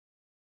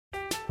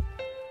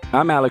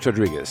I'm Alex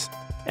Rodriguez.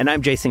 And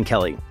I'm Jason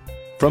Kelly.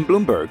 From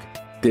Bloomberg,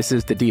 this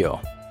is The Deal.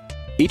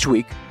 Each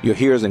week, you'll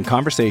hear us in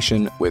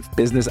conversation with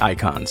business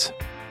icons.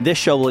 This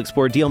show will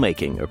explore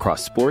deal-making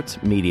across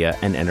sports, media,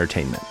 and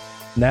entertainment.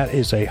 That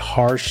is a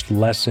harsh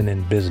lesson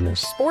in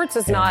business. Sports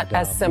is not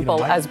as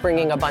simple as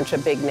bringing a bunch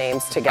of big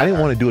names together. I didn't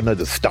want to do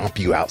another stomp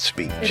you out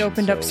speech. It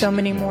opened up so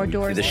many more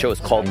doors. The show is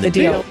called The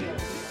Deal.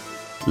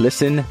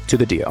 Listen to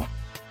The Deal.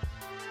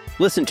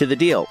 Listen to The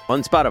Deal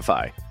on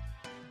Spotify.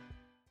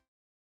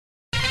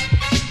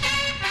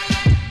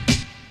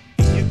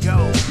 Here you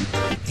go.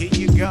 Here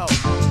you go.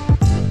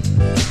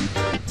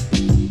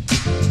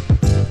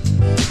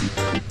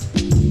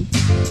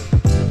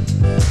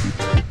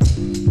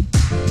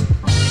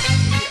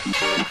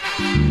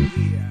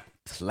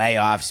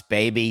 Playoffs,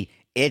 baby.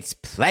 It's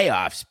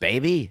playoffs,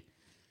 baby.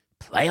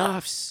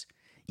 Playoffs?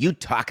 You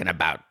talking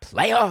about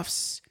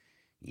playoffs?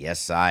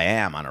 Yes, I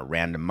am on a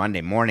random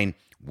Monday morning.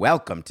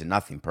 Welcome to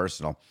Nothing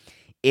Personal.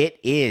 It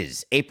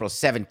is April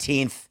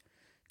 17th,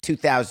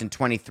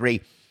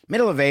 2023.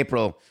 Middle of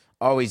April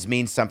always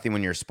means something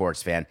when you're a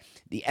sports fan.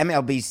 The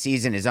MLB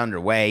season is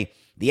underway.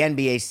 The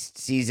NBA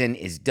season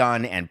is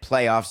done and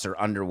playoffs are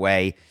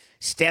underway.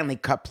 Stanley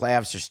Cup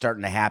playoffs are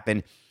starting to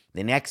happen.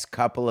 The next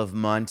couple of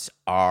months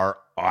are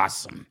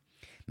awesome.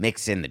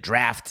 Mix in the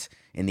draft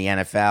in the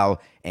NFL,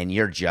 and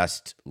you're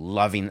just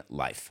loving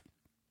life.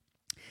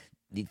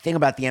 The thing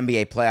about the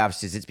NBA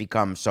playoffs is it's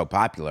become so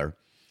popular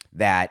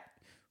that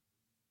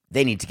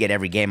they need to get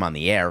every game on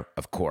the air,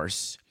 of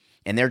course,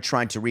 and they're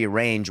trying to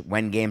rearrange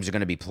when games are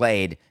going to be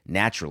played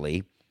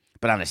naturally.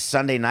 But on a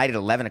Sunday night at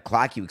 11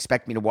 o'clock, you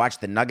expect me to watch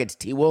the Nuggets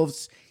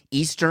T-Wolves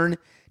Eastern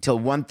till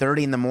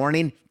 1:30 in the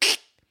morning?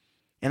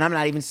 And I'm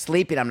not even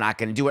sleeping. I'm not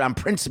going to do it on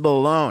principle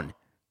alone.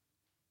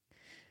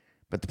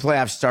 But the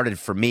playoffs started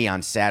for me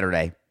on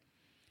Saturday.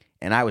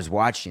 And I was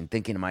watching,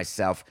 thinking to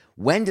myself,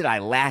 when did I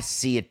last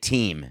see a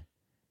team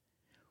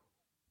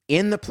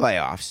in the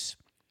playoffs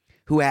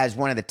who has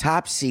one of the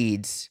top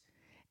seeds,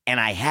 and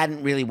I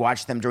hadn't really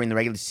watched them during the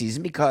regular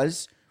season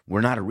because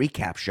we're not a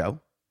recap show.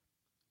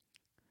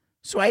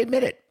 So I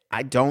admit it.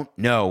 I don't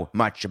know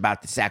much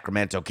about the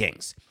Sacramento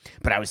Kings.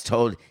 But I was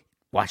told,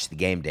 watch the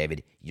game,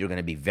 David. You're going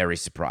to be very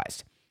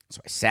surprised.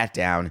 So I sat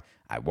down,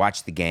 I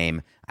watched the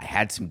game, I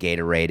had some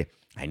Gatorade,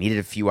 I needed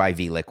a few IV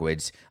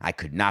liquids. I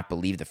could not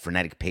believe the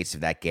frenetic pace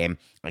of that game.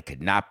 I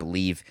could not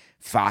believe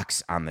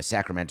Fox on the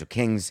Sacramento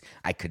Kings.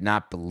 I could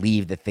not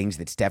believe the things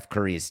that Steph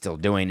Curry is still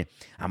doing.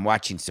 I'm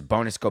watching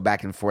Sabonis go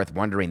back and forth,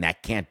 wondering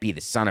that can't be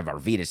the son of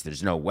Arvydas.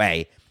 There's no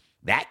way.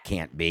 That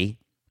can't be.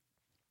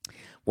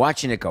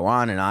 Watching it go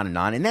on and on and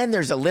on. And then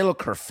there's a little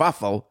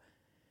kerfuffle.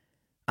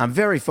 I'm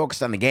very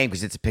focused on the game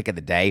because it's a pick of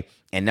the day.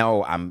 And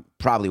no, I'm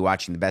probably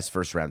watching the best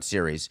first-round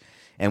series.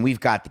 And we've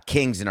got the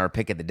Kings in our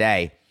pick of the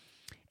day.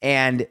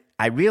 And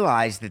I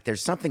realized that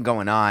there's something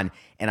going on,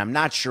 and I'm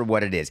not sure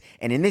what it is.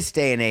 And in this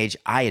day and age,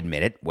 I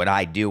admit it, what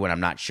I do when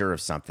I'm not sure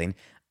of something.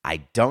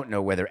 I don't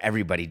know whether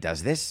everybody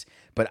does this,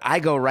 but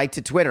I go right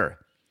to Twitter,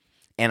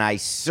 and I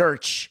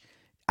search.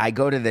 I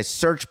go to the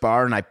search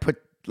bar, and I put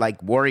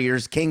like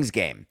Warriors-Kings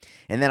game.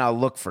 And then I'll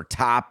look for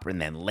top,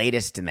 and then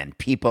latest, and then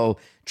people.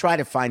 Try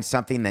to find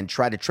something, then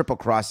try to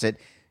triple-cross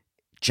it,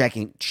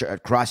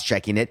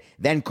 cross-checking it,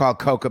 then call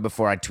Coca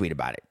before I tweet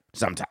about it,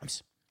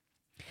 sometimes.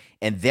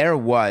 And there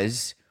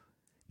was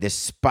the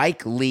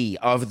Spike Lee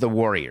of the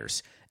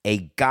Warriors,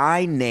 a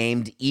guy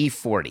named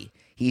E40.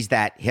 He's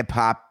that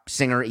hip-hop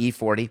singer,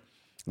 E40.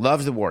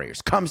 Loves the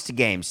Warriors. Comes to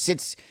games.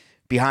 Sits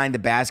behind the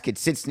basket.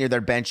 Sits near their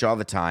bench all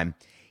the time.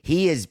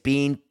 He is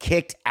being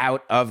kicked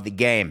out of the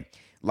game.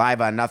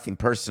 Live on Nothing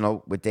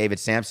Personal with David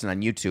Sampson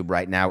on YouTube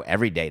right now,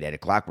 every day at 8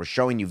 o'clock. We're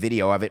showing you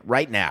video of it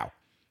right now.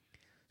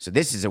 So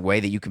this is a way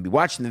that you can be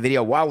watching the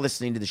video while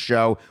listening to the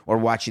show, or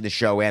watching the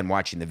show and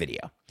watching the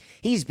video.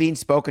 He's being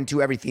spoken to.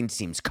 Everything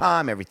seems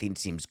calm. Everything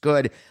seems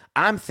good.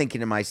 I'm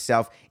thinking to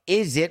myself,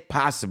 is it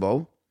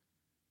possible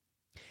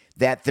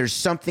that there's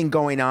something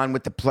going on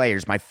with the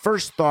players? My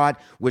first thought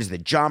was the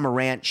Ja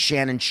Morant,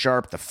 Shannon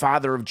Sharp, the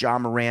father of Ja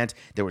Morant.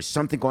 There was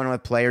something going on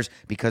with players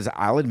because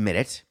I'll admit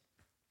it.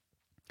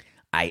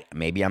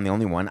 Maybe I'm the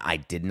only one. I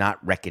did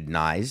not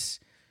recognize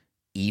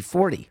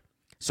E40.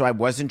 So I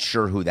wasn't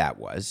sure who that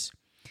was.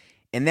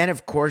 And then,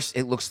 of course,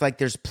 it looks like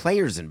there's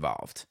players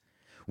involved,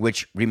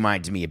 which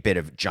reminds me a bit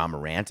of Ja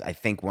Morant. I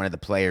think one of the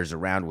players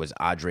around was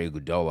Andre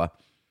Iguodala,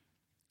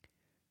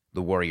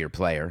 the Warrior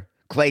player.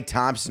 Klay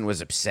Thompson was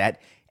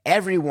upset.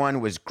 Everyone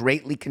was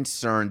greatly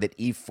concerned that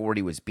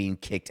E40 was being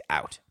kicked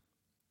out.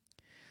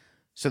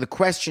 So the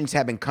questions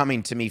have been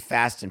coming to me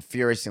fast and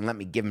furious, and let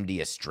me give them to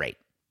you straight.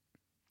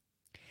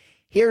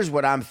 Here's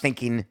what I'm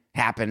thinking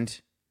happened.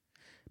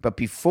 But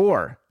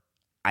before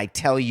I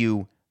tell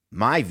you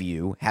my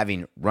view,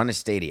 having run a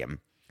stadium,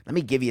 let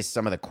me give you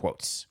some of the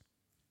quotes,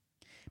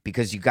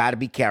 because you got to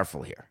be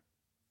careful here.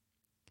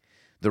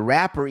 The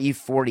rapper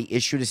E40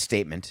 issued a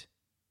statement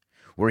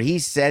where he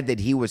said that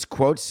he was,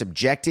 quote,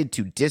 subjected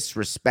to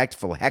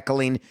disrespectful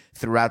heckling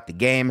throughout the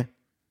game,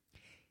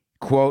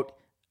 quote,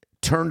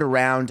 turned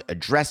around,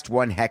 addressed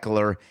one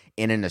heckler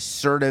in an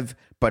assertive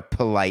but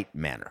polite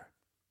manner.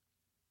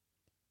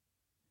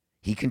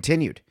 He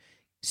continued,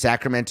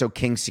 Sacramento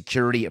Kings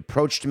security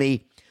approached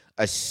me,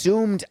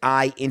 assumed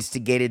I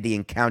instigated the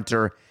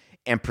encounter,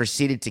 and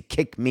proceeded to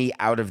kick me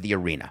out of the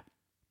arena.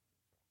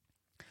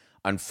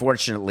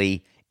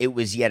 Unfortunately, it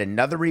was yet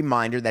another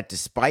reminder that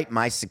despite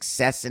my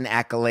success and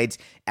accolades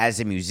as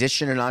a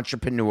musician and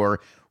entrepreneur,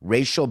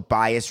 racial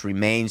bias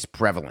remains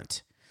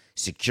prevalent.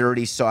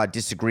 Security saw a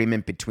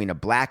disagreement between a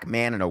black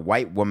man and a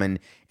white woman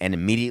and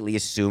immediately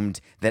assumed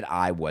that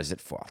I was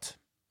at fault.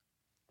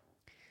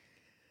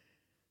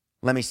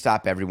 Let me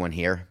stop everyone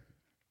here.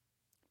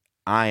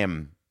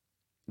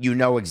 You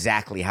know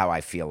exactly how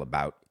I feel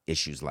about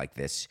issues like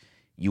this.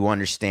 You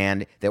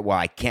understand that while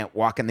I can't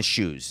walk in the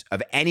shoes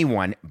of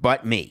anyone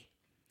but me,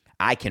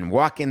 I can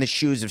walk in the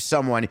shoes of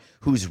someone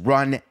who's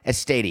run a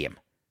stadium,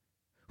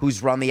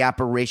 who's run the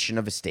operation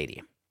of a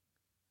stadium.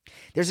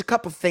 There's a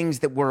couple things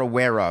that we're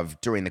aware of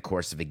during the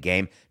course of a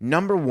game.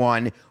 Number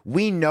one,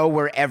 we know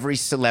where every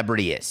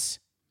celebrity is.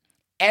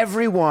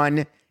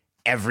 Everyone,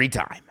 every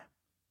time.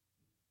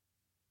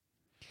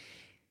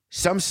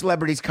 Some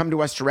celebrities come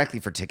to us directly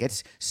for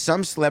tickets.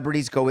 Some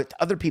celebrities go with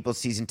other people's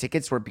season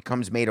tickets where it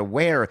becomes made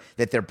aware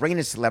that they're bringing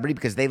a celebrity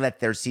because they let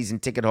their season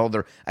ticket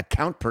holder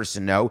account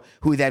person know,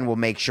 who then will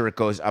make sure it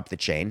goes up the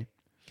chain.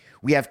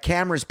 We have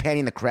cameras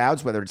panning the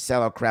crowds, whether it's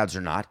sellout crowds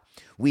or not.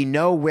 We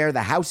know where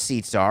the house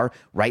seats are,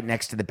 right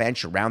next to the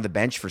bench, around the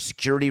bench, for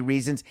security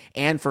reasons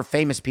and for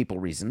famous people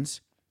reasons.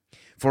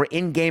 For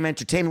in-game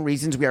entertainment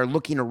reasons, we are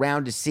looking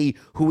around to see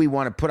who we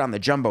want to put on the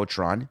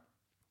Jumbotron.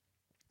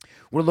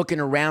 We're looking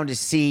around to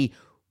see,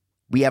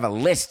 we have a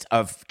list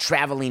of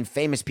traveling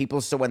famous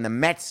people, so when the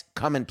Mets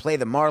come and play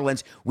the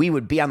Marlins, we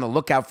would be on the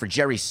lookout for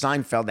Jerry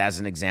Seinfeld as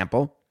an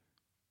example.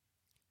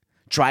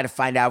 Try to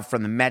find out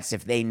from the Mets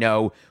if they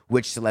know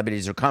which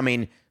celebrities are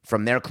coming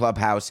from their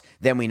clubhouse.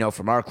 Then we know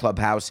from our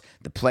clubhouse.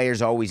 The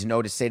players always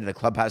know to say to the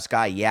clubhouse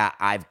guy, yeah,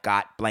 I've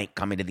got blank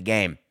coming to the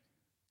game.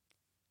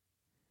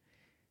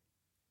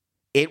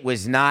 It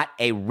was not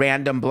a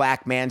random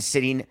black man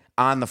sitting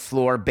on the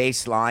floor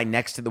baseline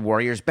next to the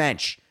Warriors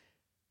bench.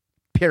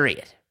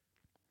 Period.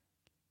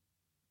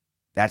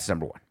 That's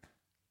number one.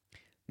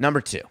 Number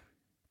two,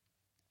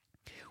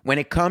 when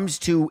it comes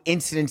to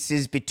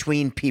incidences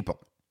between people,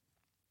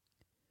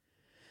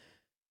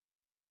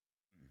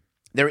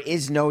 there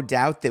is no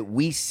doubt that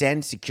we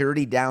send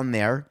security down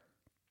there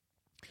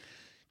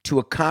to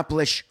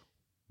accomplish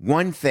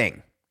one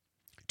thing: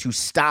 to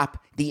stop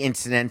the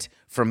incident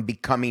from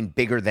becoming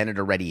bigger than it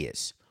already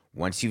is.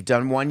 Once you've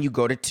done one, you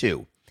go to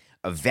two.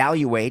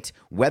 Evaluate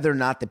whether or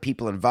not the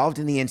people involved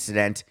in the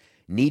incident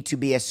need to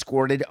be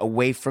escorted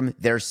away from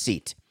their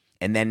seat.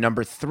 And then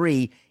number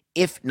three,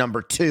 if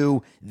number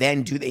two,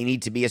 then do they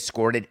need to be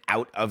escorted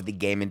out of the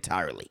game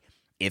entirely?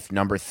 If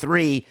number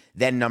three,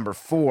 then number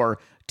four,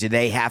 do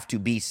they have to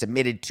be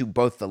submitted to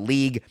both the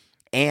league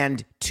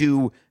and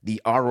to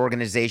our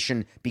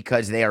organization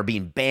because they are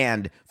being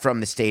banned from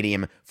the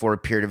stadium for a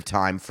period of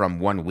time from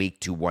 1 week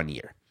to 1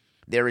 year?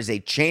 There is a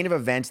chain of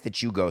events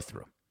that you go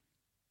through.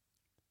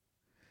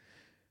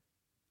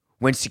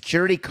 When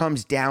security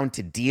comes down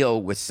to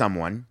deal with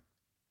someone,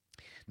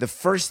 the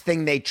first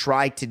thing they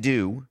try to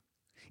do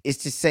is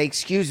to say,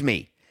 excuse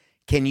me,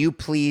 can you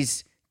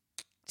please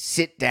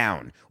sit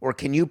down? Or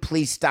can you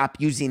please stop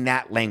using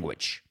that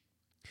language?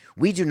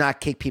 We do not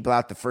kick people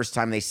out the first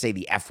time they say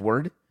the F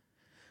word.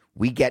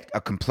 We get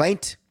a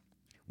complaint,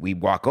 we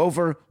walk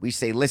over, we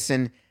say,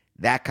 listen,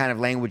 that kind of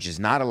language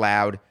is not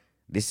allowed.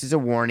 This is a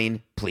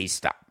warning, please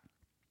stop.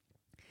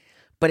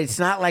 But it's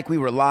not like we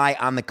rely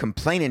on the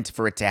complainant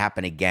for it to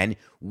happen again.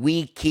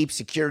 We keep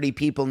security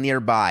people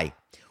nearby.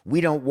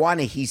 We don't want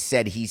a he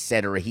said,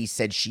 or a he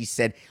said, she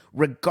said,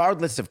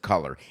 regardless of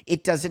color.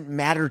 It doesn't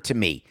matter to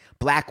me.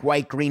 Black,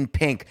 white, green,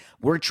 pink.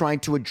 We're trying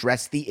to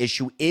address the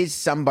issue. Is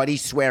somebody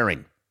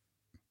swearing?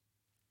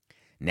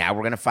 Now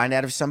we're going to find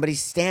out if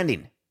somebody's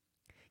standing.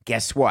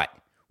 Guess what?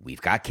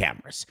 We've got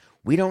cameras.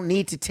 We don't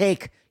need to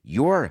take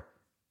your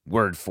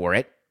word for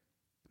it,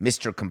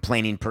 Mr.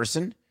 Complaining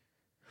person.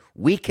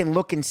 We can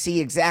look and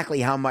see exactly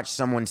how much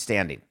someone's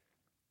standing.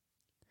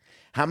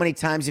 How many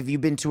times have you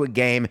been to a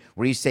game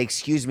where you say,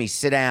 excuse me,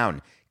 sit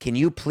down. Can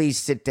you please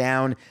sit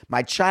down?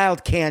 My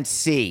child can't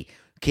see.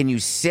 Can you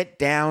sit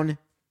down? It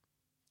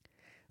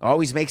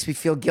always makes me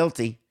feel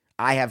guilty.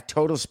 I have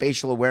total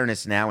spatial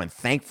awareness now and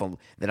thankful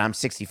that I'm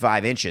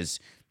 65 inches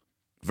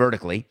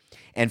vertically.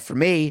 And for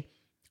me,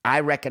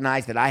 I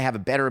recognize that I have a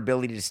better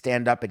ability to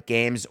stand up at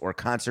games or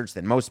concerts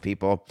than most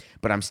people,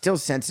 but I'm still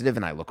sensitive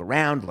and I look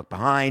around, look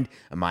behind.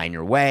 Am I in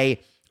your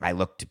way? I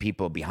look to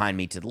people behind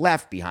me to the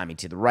left, behind me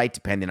to the right,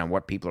 depending on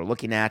what people are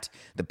looking at.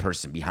 The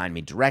person behind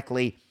me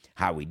directly.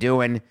 How we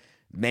doing?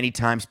 Many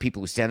times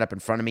people who stand up in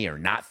front of me are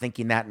not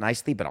thinking that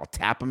nicely, but I'll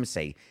tap them and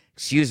say,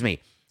 excuse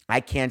me, I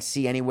can't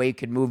see any way you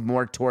could move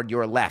more toward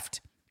your left.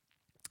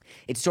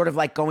 It's sort of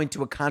like going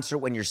to a concert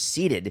when you're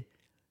seated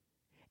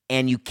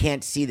and you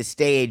can't see the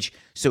stage.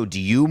 So do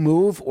you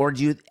move or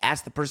do you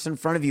ask the person in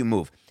front of you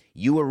move?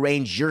 You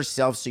arrange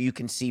yourself so you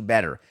can see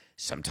better.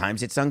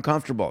 Sometimes it's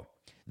uncomfortable.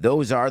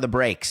 Those are the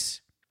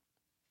breaks.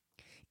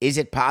 Is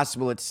it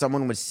possible that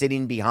someone was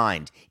sitting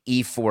behind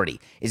E40?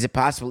 Is it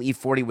possible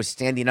E40 was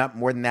standing up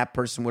more than that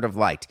person would have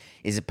liked?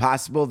 Is it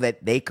possible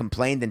that they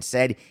complained and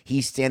said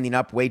he's standing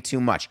up way too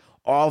much?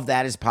 All of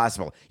that is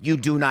possible. You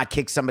do not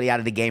kick somebody out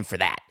of the game for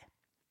that.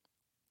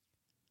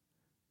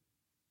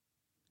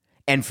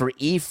 And for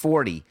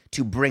E40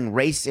 to bring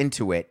race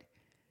into it,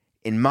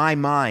 in my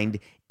mind,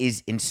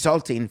 is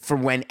insulting for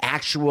when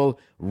actual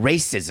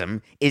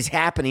racism is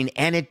happening,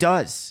 and it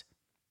does.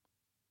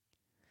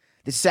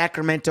 The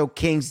Sacramento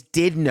Kings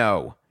did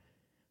know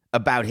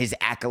about his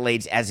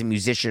accolades as a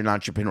musician and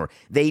entrepreneur.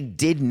 They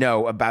did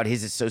know about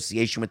his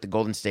association with the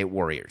Golden State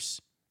Warriors.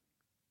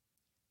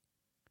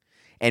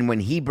 And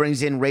when he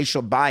brings in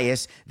racial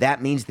bias,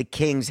 that means the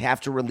Kings have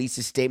to release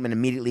a statement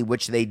immediately,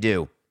 which they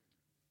do.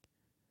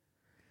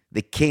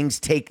 The Kings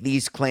take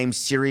these claims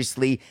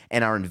seriously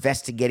and are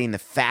investigating the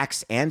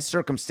facts and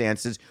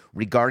circumstances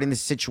regarding the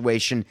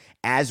situation,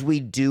 as we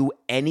do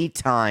any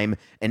time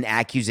an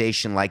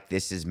accusation like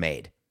this is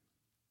made.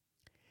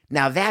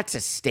 Now, that's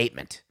a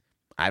statement.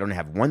 I don't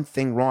have one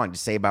thing wrong to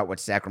say about what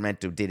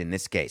Sacramento did in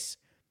this case.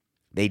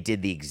 They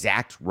did the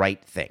exact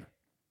right thing.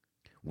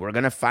 We're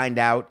going to find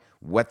out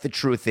what the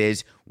truth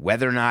is,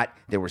 whether or not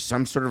there were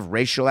some sort of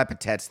racial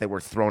epithets that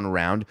were thrown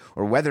around,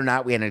 or whether or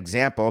not we had an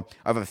example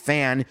of a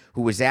fan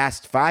who was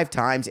asked 5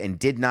 times and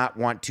did not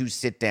want to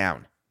sit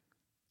down.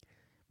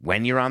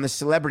 When you're on the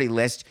celebrity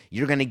list,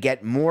 you're going to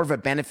get more of a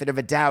benefit of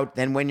a doubt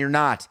than when you're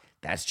not.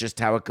 That's just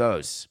how it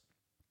goes.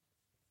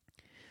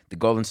 The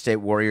Golden State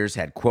Warriors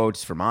had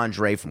quotes from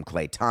Andre, from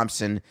Klay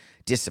Thompson.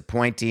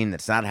 Disappointing.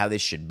 That's not how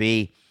this should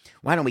be.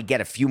 Why don't we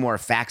get a few more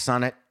facts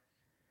on it?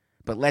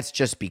 But let's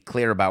just be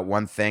clear about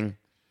one thing.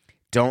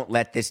 Don't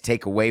let this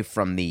take away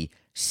from the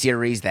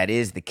series that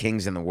is the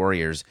Kings and the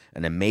Warriors,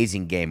 an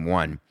amazing game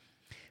 1.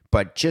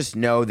 But just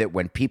know that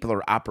when people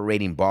are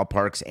operating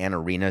ballparks and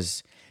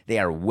arenas, they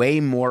are way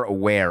more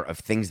aware of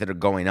things that are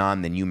going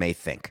on than you may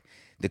think.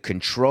 The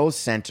control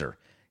center,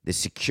 the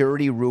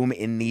security room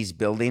in these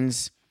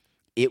buildings,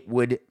 it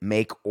would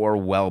make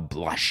Orwell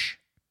blush.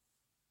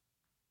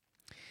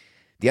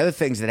 The other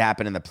things that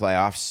happened in the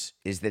playoffs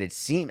is that it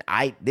seemed,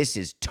 this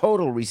is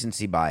total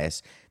recency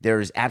bias. There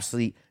is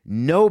absolutely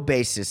no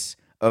basis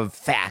of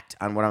fact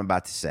on what I'm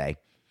about to say.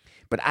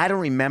 But I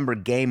don't remember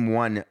game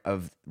 1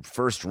 of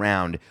first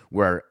round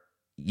where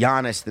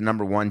Giannis, the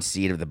number 1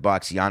 seed of the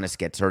Bucks, Giannis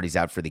gets hurt. He's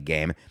out for the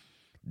game.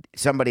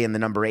 Somebody in the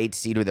number 8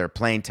 seed who they're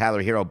playing,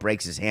 Tyler Hero,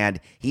 breaks his hand.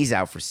 He's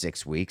out for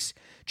 6 weeks.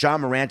 John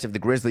Morant of the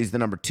Grizzlies, the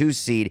number 2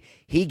 seed,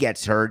 he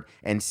gets hurt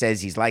and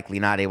says he's likely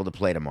not able to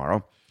play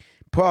tomorrow.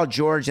 Paul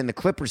George in the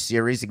Clippers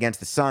series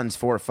against the Suns,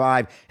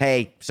 4-5.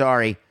 Hey,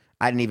 sorry,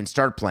 I didn't even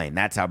start playing.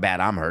 That's how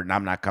bad I'm hurt, and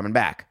I'm not coming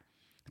back.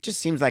 It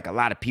just seems like a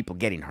lot of people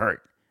getting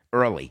hurt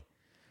early.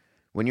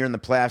 When you're in the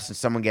playoffs and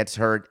someone gets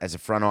hurt as a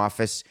front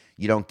office,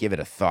 you don't give it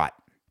a thought.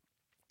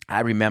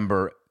 I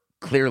remember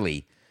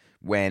clearly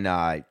when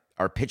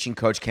our pitching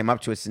coach came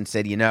up to us and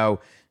said, he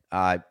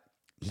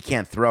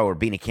can't throw, or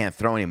Bina can't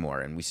throw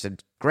anymore. And we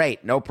said,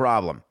 great, no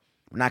problem.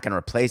 We're not going to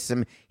replace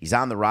him. He's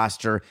on the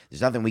roster.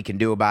 There's nothing we can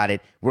do about it.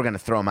 We're going to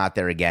throw him out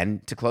there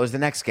again to close the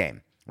next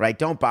game, right?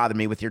 Don't bother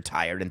me with you're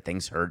tired and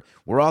things hurt.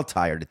 We're all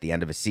tired at the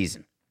end of a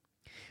season.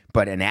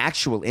 But an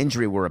actual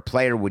injury where a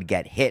player would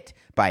get hit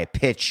by a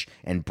pitch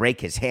and break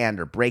his hand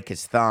or break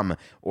his thumb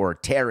or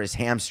tear his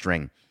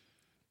hamstring,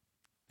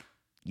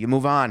 you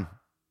move on.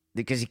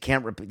 Because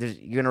you're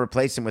going to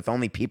replace him with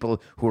only people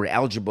who are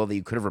eligible that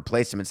you could have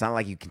replaced him. It's not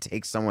like you can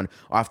take someone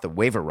off the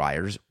waiver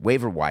wires.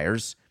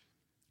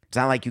 It's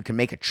not like you can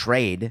make a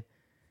trade.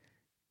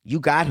 You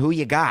got who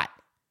you got.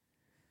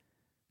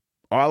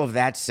 All of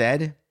that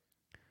said,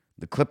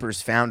 the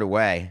Clippers found a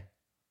way.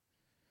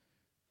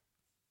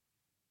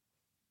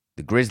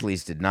 The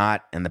Grizzlies did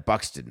not, and the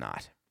Bucks did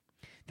not.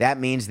 That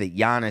means that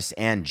Giannis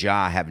and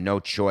Ja have no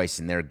choice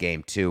in their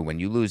game 2. When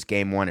you lose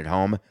game 1 at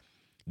home,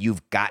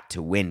 you've got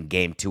to win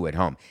game 2 at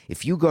home.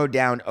 If you go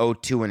down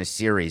 0-2 in a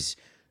series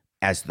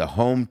as the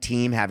home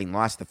team, having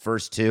lost the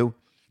first 2,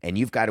 and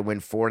you've got to win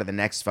 4 to the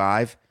next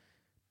 5,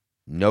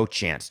 no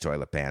chance,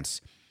 toilet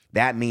pants.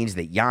 That means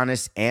that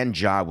Giannis and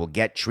Ja will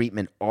get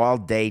treatment all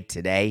day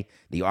today,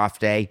 the off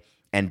day,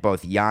 and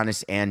both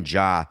Giannis and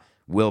Ja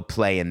will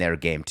play in their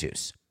game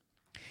 2s.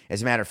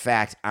 As a matter of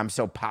fact, I'm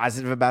so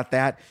positive about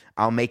that,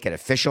 I'll make it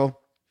official.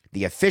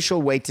 The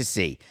official way to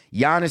see.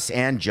 Giannis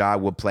and Ja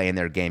will play in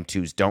their game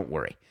 2s, don't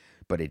worry.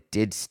 But it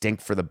did stink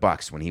for the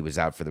Bucks when he was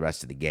out for the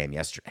rest of the game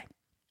yesterday.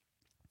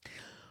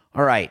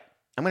 All right,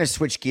 I'm going to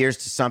switch gears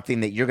to something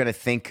that you're going to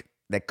think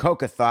that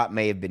Coca thought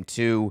may have been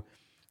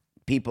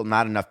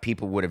not enough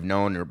people would have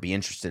known or be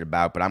interested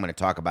about, but I'm going to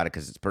talk about it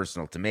because it's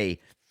personal to me.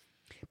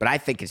 But I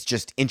think it's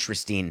just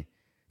interesting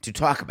to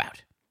talk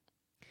about.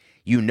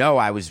 You know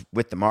I was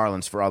with the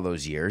Marlins for all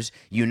those years.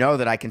 You know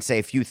that I can say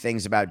a few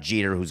things about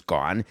Jeter, who's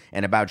gone,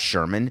 and about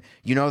Sherman.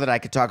 You know that I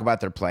could talk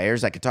about their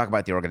players. I could talk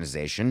about the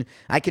organization.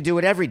 I could do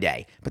it every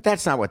day. But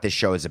that's not what this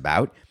show is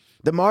about.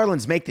 The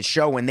Marlins make the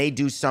show when they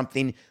do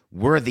something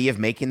worthy of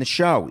making the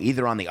show,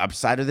 either on the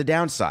upside or the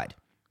downside.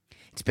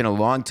 It's been a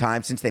long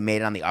time since they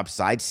made it on the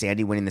upside,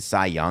 Sandy winning the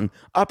Cy Young.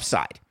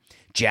 Upside,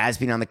 Jazz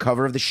being on the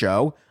cover of the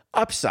show,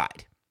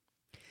 upside.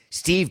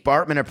 Steve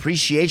Bartman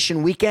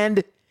Appreciation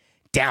Weekend,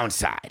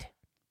 downside.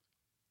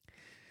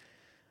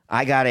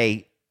 I got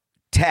a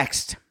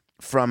text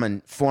from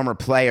a former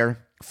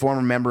player,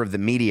 former member of the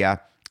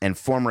media, and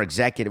former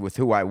executive with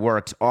who I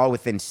worked, all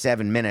within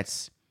 7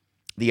 minutes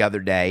the other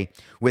day,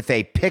 with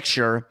a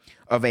picture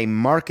of a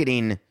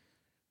marketing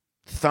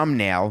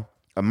thumbnail,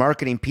 a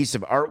marketing piece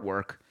of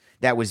artwork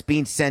that was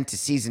being sent to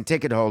season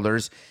ticket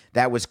holders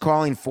that was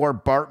calling for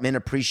Bartman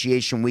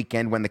Appreciation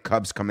Weekend when the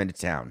Cubs come into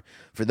town.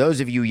 For those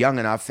of you young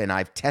enough, and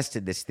I've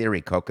tested this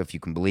theory, Coca, if you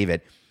can believe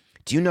it,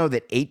 do you know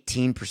that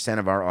 18%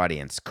 of our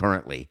audience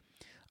currently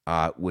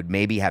would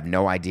maybe have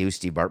no idea who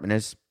Steve Bartman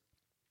is?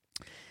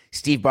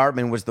 Steve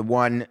Bartman was the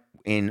one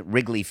in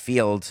Wrigley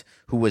Field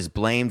who was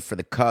blamed for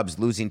the Cubs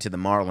losing to the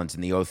Marlins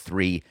in the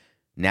 2003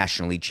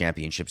 National League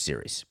Championship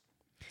Series.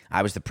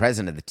 I was the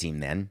president of the team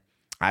then.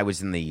 I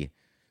was in the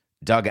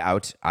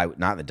dugout.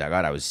 Not in the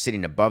dugout. I was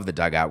sitting above the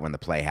dugout when the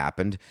play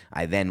happened.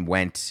 I then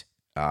went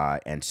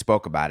and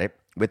spoke about it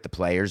with the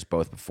players,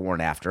 both before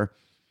and after.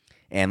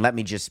 And let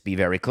me just be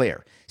very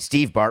clear.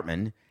 Steve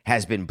Bartman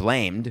has been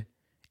blamed,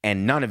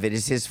 and none of it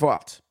is his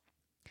fault.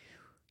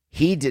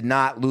 He did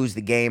not lose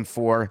the game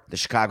for the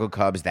Chicago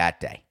Cubs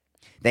that day.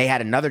 They had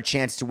another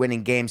chance to win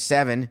in Game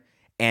 7,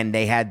 and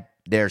they had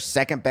their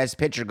second-best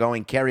pitcher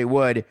going, Kerry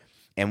Wood,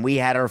 and we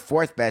had our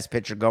fourth-best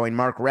pitcher going,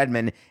 Mark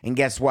Redmond, and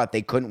guess what?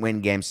 They couldn't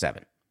win Game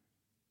 7.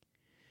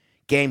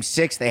 Game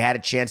 6, they had a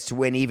chance to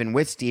win even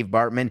with Steve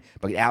Bartman,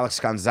 but Alex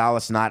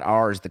Gonzalez, not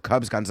ours. The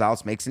Cubs,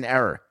 Gonzalez makes an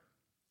error.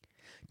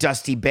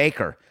 Dusty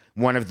Baker,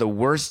 one of the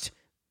worst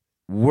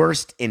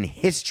in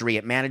history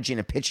at managing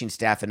a pitching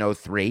staff in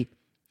 2003,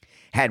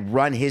 had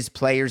run his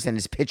players and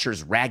his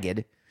pitchers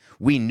ragged.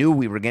 We knew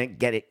we were going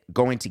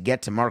to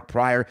get to Mark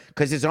Pryor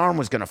because his arm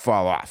was going to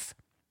fall off.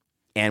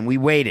 And we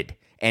waited,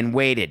 and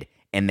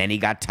then he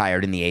got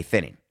tired in the 8th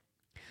inning.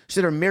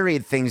 So there are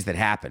myriad things that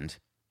happened.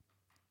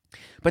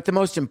 But the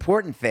most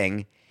important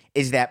thing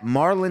is that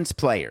Marlins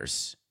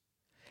players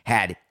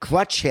had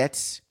clutch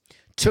hits,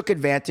 took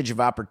advantage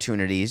of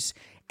opportunities,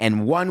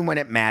 and won when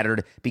it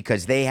mattered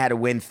because they had to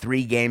win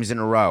 3 games in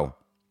a row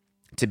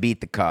to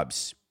beat the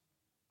Cubs.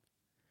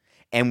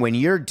 And when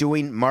you're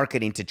doing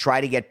marketing to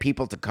try to get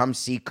people to come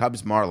see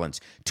Cubs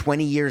Marlins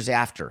 20 years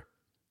after,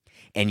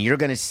 and you're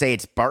going to say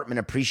it's Bartman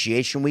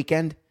Appreciation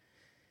Weekend,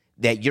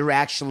 that you're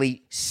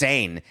actually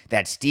saying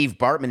that Steve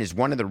Bartman is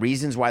one of the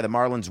reasons why the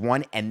Marlins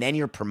won, and then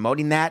you're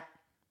promoting that,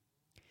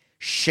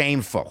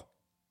 shameful.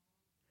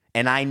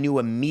 And I knew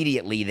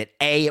immediately that,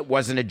 A, it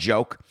wasn't a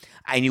joke.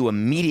 I knew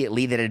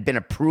immediately that it had been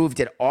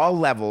approved at all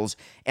levels,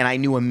 and I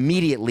knew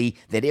immediately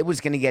that it was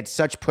going to get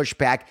such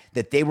pushback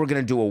that they were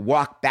going to do a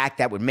walk back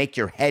that would make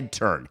your head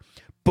turn.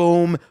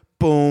 Boom,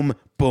 boom,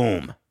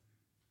 boom.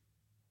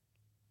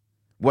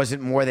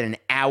 Wasn't more than an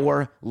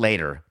hour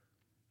later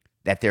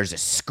that there's a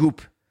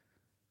scoop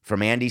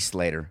from Andy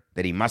Slater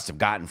that he must have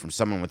gotten from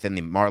someone within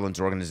the Marlins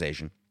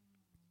organization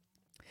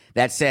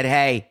that said,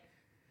 hey,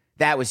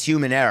 that was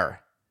human error.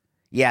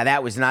 Yeah,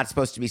 that was not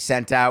supposed to be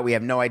sent out. We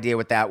have no idea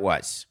what that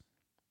was.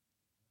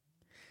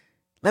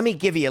 Let me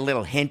give you a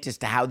little hint as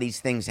to how these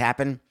things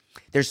happen.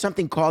 There's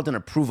something called an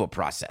approval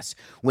process.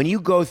 When you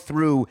go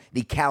through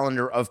the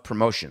calendar of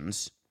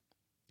promotions,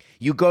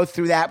 you go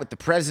through that with the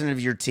president of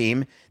your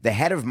team, the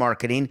head of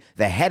marketing,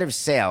 the head of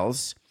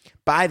sales.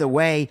 By the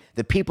way,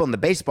 the people in the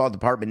baseball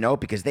department know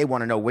because they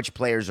want to know which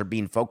players are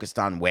being focused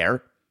on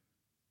where.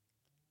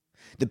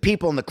 The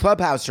people in the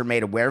clubhouse are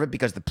made aware of it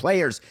because the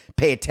players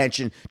pay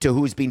attention to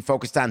who's being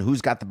focused on,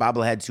 who's got the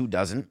bobbleheads, who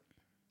doesn't.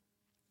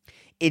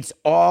 It's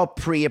all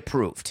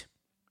pre-approved.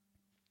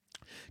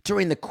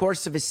 During the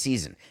course of a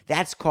season,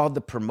 that's called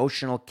the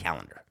promotional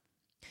calendar.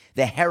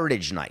 The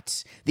heritage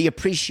nights, the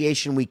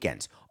appreciation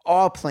weekends,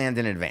 all planned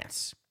in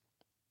advance.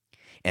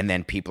 And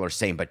then people are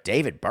saying, but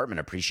David, Bartman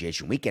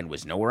Appreciation Weekend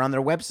was nowhere on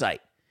their website.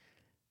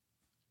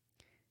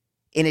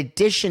 In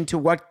addition to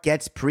what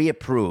gets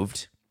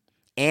pre-approved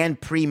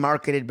and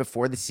pre-marketed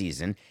before the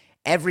season,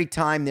 every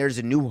time there's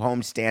a new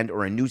homestand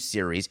or a new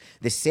series,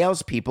 the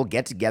salespeople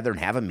get together and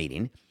have a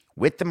meeting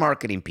with the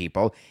marketing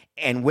people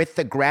and with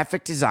the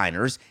graphic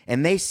designers,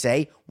 and they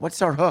say,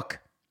 what's our hook?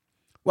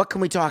 What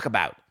can we talk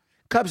about?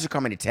 Cubs are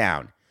coming to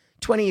town.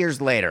 20 years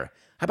later,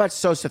 how about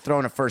Sosa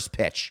throwing a first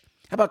pitch?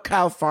 How about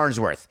Kyle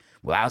Farnsworth?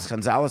 Will Alex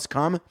Gonzalez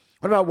come?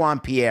 What about Juan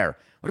Pierre?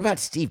 What about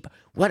Steve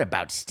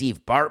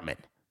Bartman?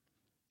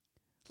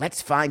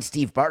 Let's find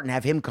Steve Bartman,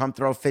 have him come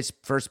throw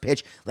first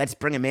pitch. Let's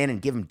bring him in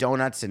and give him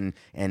donuts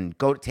and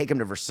go take him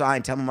to Versailles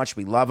and tell him how much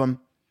we love him.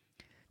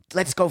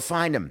 Let's go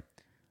find him.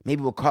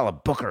 Maybe we'll call a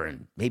booker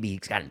and maybe he's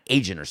got an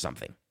agent or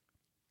something.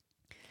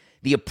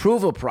 The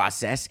approval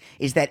process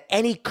is that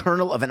any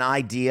kernel of an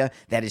idea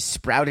that is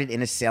sprouted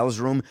in a sales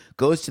room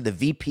goes to the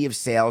VP of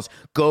sales,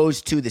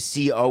 goes to the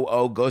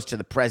COO, goes to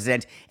the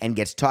president, and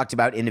gets talked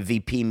about in a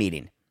VP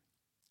meeting.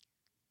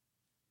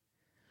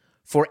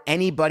 for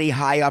anybody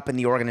high up in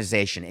the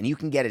organization, and you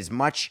can get as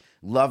much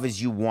love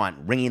as you want,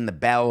 ringing the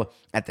bell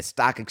at the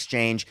stock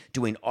exchange,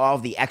 doing all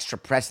the extra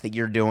press that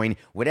you're doing,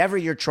 whatever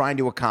you're trying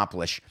to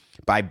accomplish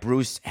by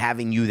Bruce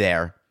having you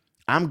there,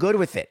 I'm good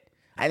with it.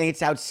 I think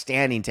it's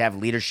outstanding to have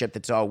leadership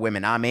that's all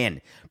women. I'm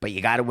in. But you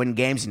got to win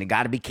games, and you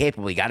got to be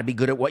capable. You got to be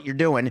good at what you're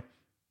doing.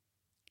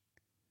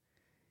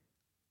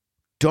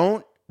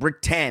 Don't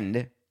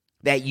pretend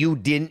that you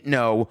didn't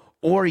know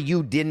or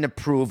you didn't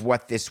approve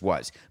what this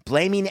was.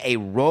 Blaming a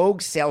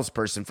rogue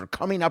salesperson for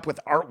coming up with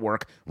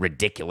artwork,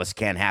 ridiculous,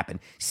 can't happen.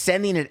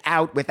 Sending it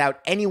out without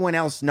anyone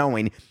else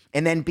knowing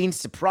and then being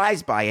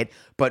surprised by it,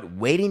 but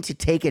waiting to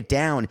take it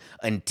down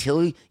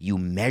until you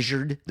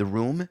measured the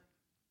room,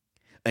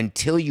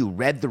 until you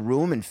read the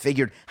room and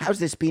figured, how's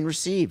this being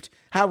received?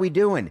 How are we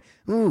doing?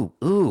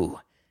 Ooh,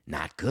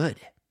 not good.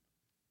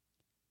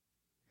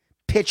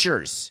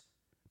 Pitchers,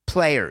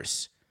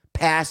 players,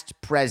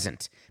 past,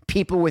 present.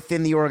 People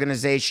within the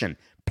organization,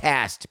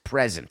 past,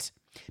 present.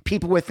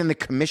 People within the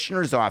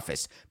commissioner's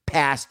office,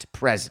 past,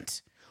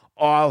 present.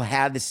 All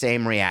had the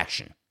same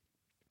reaction.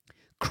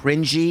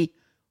 Cringy,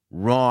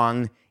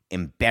 wrong,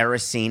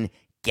 embarrassing,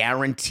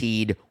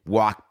 guaranteed,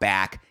 walk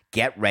back,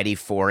 get ready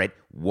for it.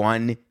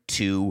 1,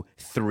 2,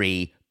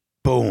 3,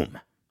 boom.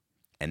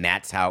 And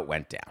that's how it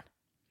went down.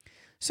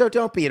 So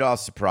don't be at all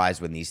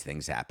surprised when these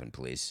things happen,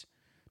 please.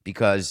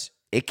 Because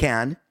it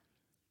can.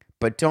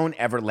 But don't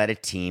ever let a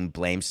team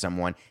blame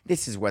someone.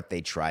 This is what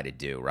they try to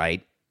do,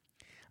 right?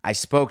 I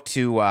spoke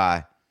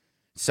to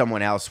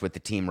someone else with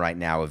the team right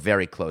now, a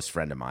very close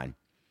friend of mine,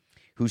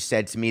 who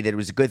said to me that it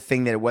was a good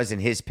thing that it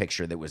wasn't his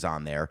picture that was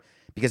on there,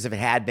 because if it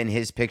had been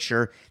his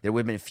picture, there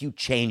would have been a few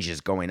changes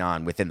going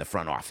on within the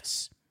front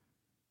office.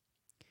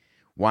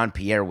 Juan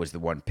Pierre was the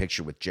one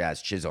picture with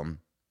Jazz Chisholm.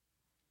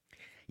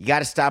 You got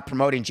to stop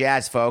promoting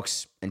Jazz,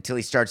 folks, until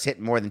he starts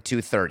hitting more than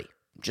 230.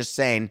 Just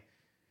saying.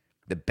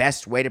 The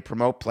best way to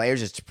promote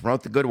players is to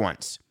promote the good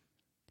ones.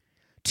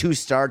 2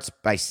 starts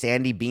by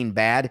Sandy being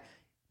bad,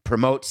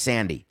 promote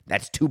Sandy.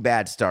 That's 2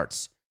 bad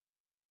starts.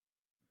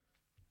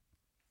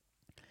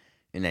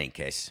 In any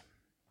case,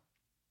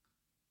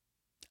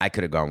 I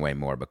could have gone way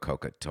more, but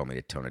Coca told me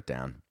to tone it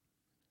down.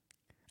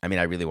 I mean,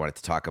 I really wanted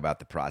to talk about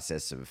the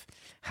process of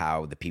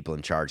how the people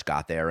in charge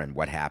got there and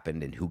what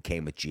happened and who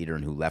came with Jeter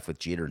and who left with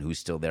Jeter and who's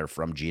still there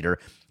from Jeter,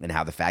 and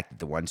how the fact that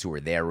the ones who were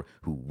there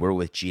who were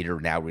with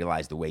Jeter now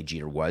realize the way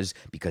Jeter was,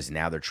 because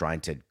now they're trying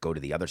to go to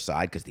the other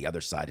side because the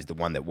other side is the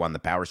one that won the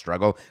power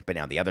struggle, but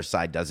now the other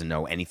side doesn't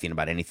know anything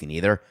about anything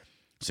either.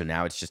 So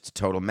now it's just a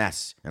total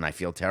mess, and I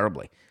feel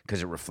terribly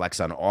because it reflects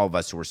on all of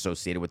us who are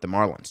associated with the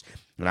Marlins.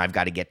 And I've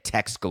got to get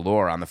texts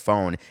galore on the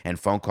phone and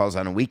phone calls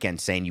on a weekend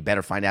saying, you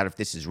better find out if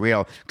this is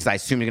real because I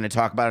assume you're going to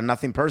talk about it,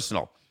 nothing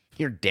personal.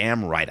 You're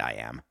damn right I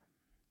am.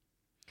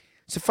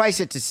 Suffice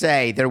it to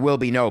say, there will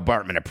be no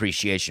Bartman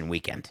Appreciation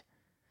Weekend.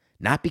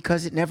 Not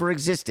because it never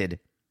existed,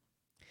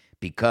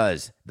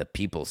 because the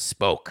people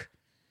spoke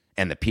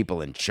and the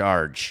people in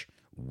charge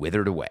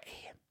withered away.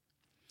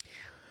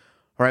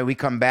 All right, we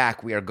come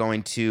back. We are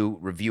going to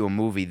review a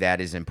movie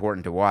that is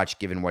important to watch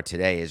given what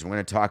today is. We're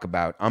going to talk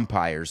about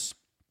umpires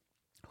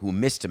who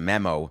missed a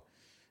memo,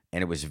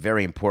 and it was a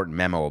very important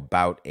memo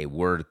about a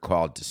word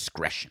called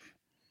discretion.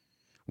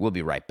 We'll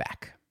be right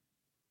back.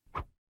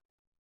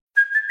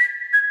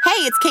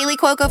 Hey, it's Kaylee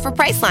Cuoco for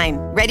Priceline.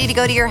 Ready to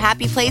go to your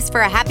happy place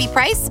for a happy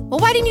price? Well,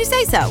 why didn't you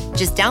say so?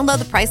 Just download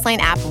the Priceline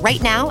app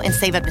right now and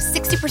save up to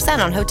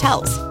 60% on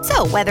hotels.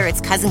 So whether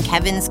it's Cousin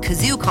Kevin's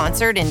Kazoo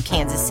Concert in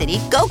Kansas City,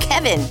 go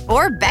Kevin,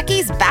 or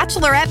Becky's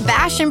Bachelorette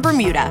Bash in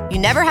Bermuda, you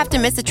never have to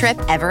miss a trip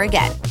ever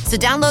again. So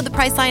download the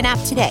Priceline app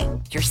today.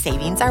 Your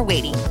savings are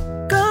waiting.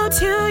 Go to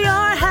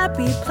your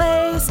happy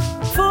place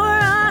for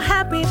a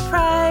happy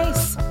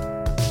price.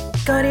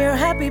 Go to your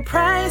happy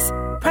price,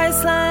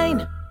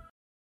 Priceline.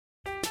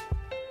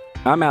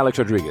 I'm Alex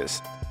Rodriguez.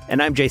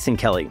 And I'm Jason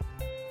Kelly.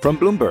 From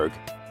Bloomberg,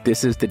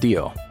 this is The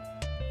Deal.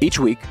 Each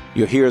week,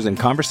 you'll hear us in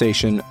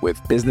conversation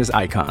with business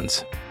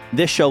icons.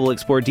 This show will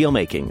explore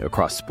deal-making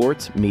across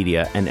sports,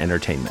 media, and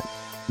entertainment.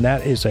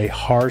 That is a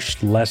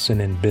harsh lesson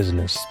in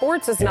business.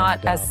 Sports is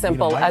not as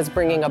simple as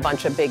bringing a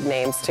bunch of big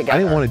names together. I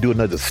didn't want to do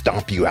another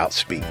stomp you out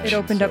speech. It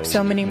opened up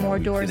so many more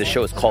doors. The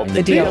show is called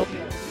The Deal.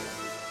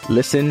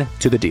 Listen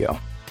to The Deal.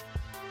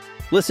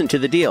 Listen to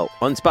The Deal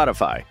on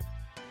Spotify.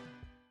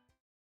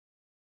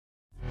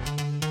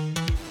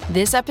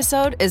 This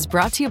episode is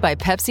brought to you by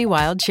Pepsi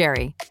Wild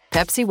Cherry.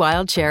 Pepsi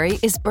Wild Cherry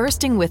is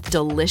bursting with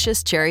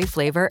delicious cherry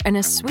flavor and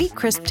a sweet,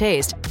 crisp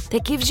taste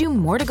that gives you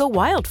more to go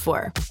wild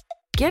for.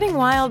 Getting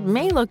wild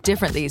may look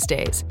different these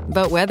days,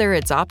 but whether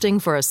it's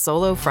opting for a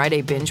solo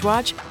Friday binge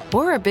watch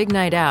or a big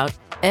night out,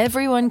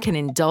 everyone can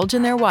indulge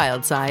in their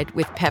wild side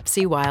with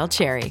Pepsi Wild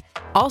Cherry.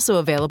 Also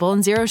available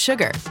in Zero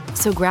Sugar.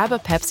 So grab a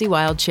Pepsi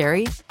Wild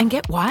Cherry and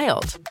get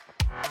wild.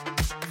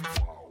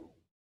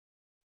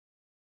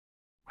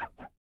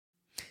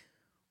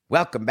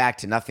 Welcome back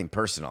to Nothing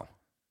Personal.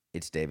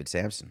 It's David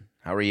Sampson.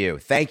 How are you?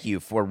 Thank you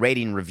for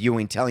rating,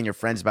 reviewing, telling your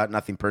friends about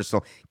Nothing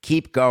Personal.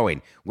 Keep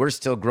going. We're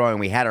still growing.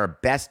 We had our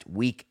best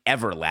week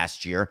ever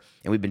last year,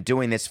 and we've been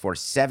doing this for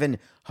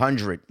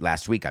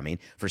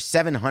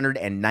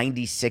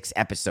 796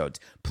 episodes,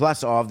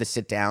 plus all of the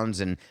sit-downs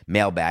and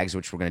mailbags,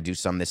 which we're going to do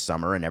some this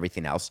summer and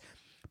everything else.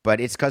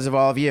 But it's because of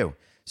all of you.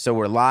 So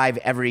we're live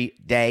every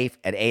day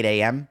at 8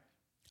 a.m.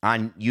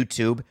 on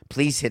YouTube.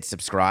 Please hit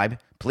subscribe.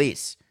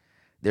 Please.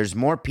 There's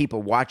more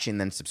people watching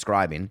than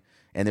subscribing.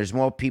 And there's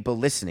more people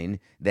listening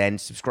than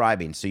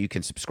subscribing. So you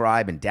can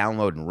subscribe and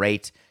download and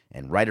rate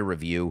and write a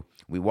review.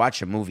 We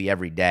watch a movie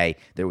every day.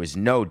 There was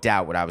no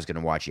doubt what I was going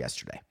to watch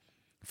yesterday.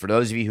 For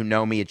those of you who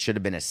know me, it should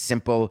have been a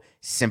simple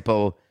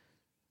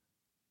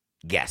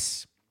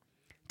guess.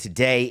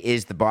 Today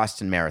is the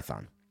Boston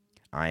Marathon.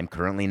 I am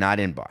currently not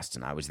in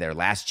Boston. I was there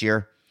last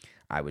year.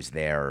 I was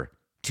there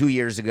 2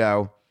 years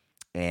ago.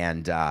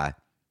 And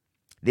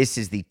this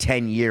is the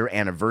 10-year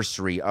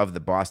anniversary of the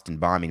Boston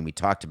bombing. We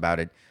talked about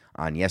it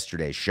on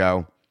yesterday's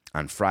show,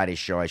 on Friday's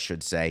show, I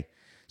should say.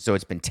 So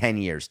it's been 10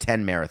 years,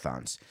 10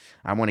 marathons.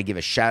 I want to give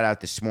a shout out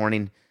this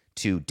morning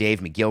to Dave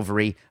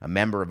McGilvery, a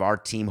member of our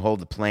team, Hold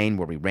the Plane,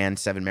 where we ran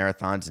 7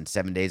 marathons in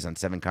 7 days on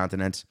 7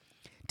 continents.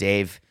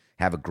 Dave,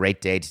 have a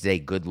great day today.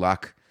 Good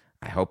luck.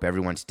 I hope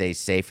everyone stays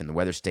safe and the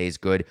weather stays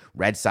good.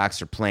 Red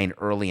Sox are playing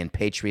early in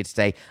Patriots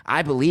Day.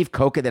 I believe,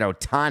 Coca, that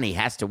Ohtani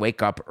has to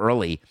wake up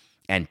early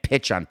and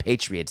pitch on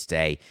Patriots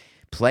Day.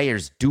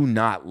 Players do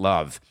not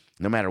love,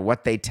 no matter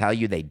what they tell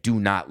you, they do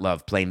not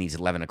love playing these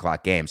 11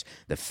 o'clock games.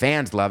 The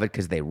fans love it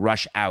because they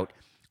rush out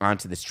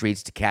onto the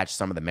streets to catch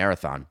some of the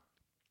marathon.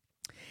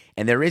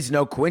 And there is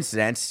no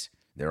coincidence.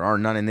 There are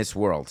none in this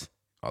world.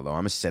 Although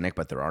I'm a cynic,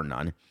 but there are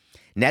none.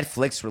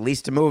 Netflix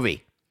released a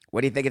movie.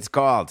 What do you think it's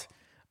called?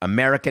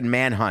 American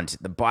Manhunt,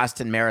 the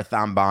Boston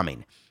Marathon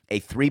bombing. A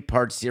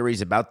 3-part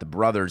series about the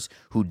brothers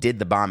who did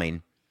the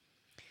bombing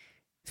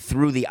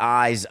through the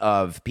eyes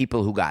of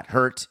people who got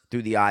hurt,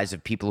 through the eyes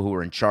of people who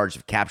were in charge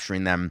of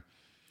capturing them.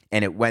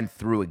 And it went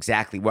through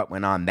exactly what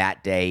went on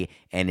that day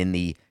and in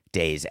the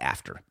days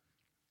after.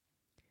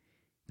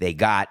 They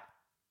got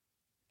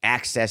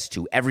access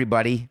to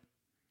everybody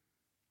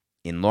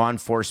in law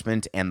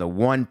enforcement, and the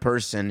one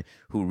person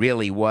who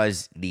really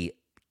was the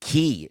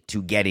key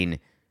to getting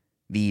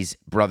these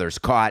brothers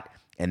caught,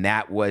 and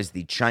that was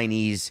the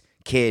Chinese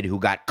kid who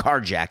got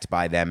carjacked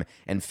by them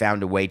and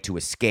found a way to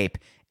escape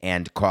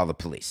and call the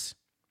police.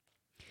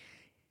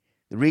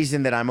 The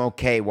reason that I'm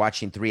okay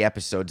watching 3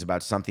 episodes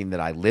about something that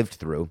I lived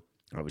through,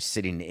 I was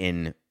sitting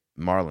in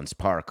Marlins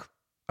Park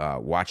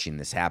watching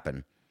this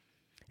happen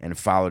and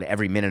followed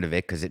every minute of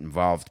it because it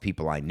involved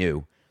people I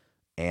knew,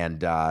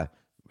 and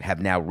have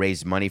now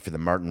raised money for the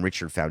Martin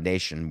Richard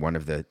Foundation, one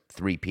of the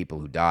 3 people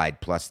who died,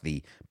 plus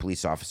the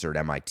police officer at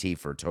MIT,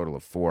 for a total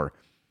of 4,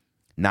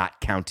 not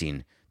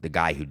counting the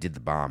guy who did the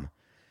bomb.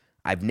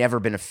 I've never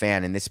been a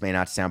fan, and this may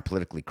not sound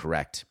politically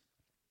correct.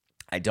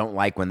 I don't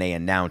like when they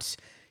announce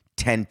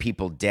 10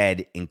 people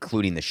dead,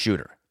 including the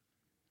shooter.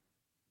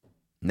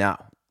 No,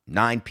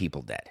 9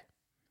 people dead.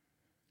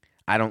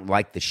 I don't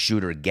like the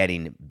shooter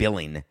getting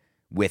billing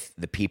with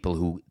the people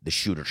who the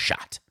shooter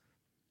shot.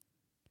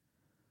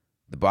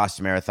 The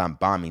Boston Marathon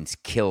bombings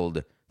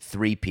killed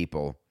 3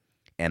 people,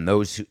 and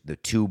the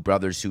 2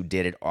 brothers who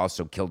did it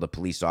also killed a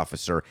police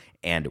officer,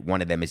 and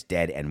one of them is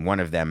dead, and one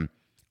of them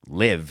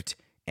lived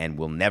and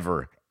will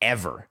never,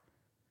 ever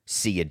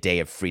see a day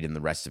of freedom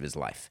the rest of his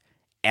life.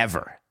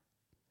 Ever.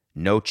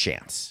 No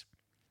chance.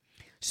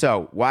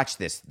 So watch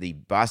this, the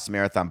Boston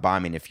Marathon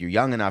bombing. If you're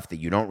young enough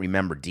that you don't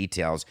remember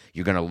details,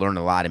 you're going to learn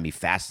a lot and be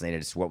fascinated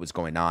as to what was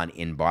going on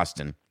in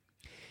Boston.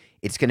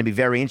 It's going to be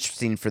very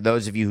interesting for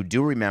those of you who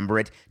do remember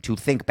it to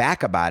think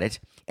back about it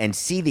and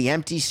see the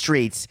empty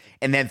streets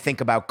and then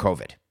think about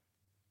COVID.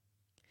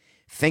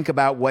 Think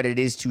about what it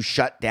is to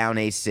shut down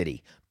a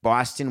city.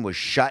 Boston was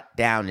shut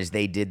down as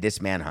they did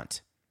this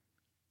manhunt.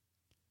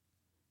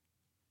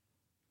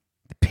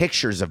 The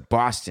pictures of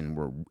Boston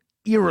were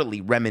eerily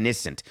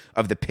reminiscent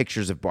of the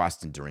pictures of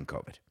Boston during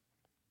COVID.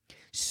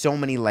 So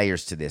many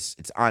layers to this.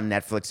 It's on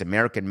Netflix,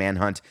 American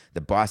Manhunt,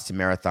 the Boston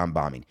Marathon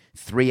bombing.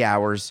 3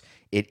 hours.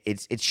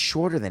 It's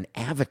shorter than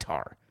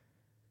Avatar.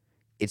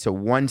 It's a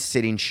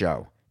one-sitting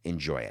show.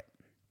 Enjoy it.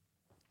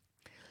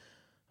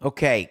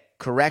 Okay,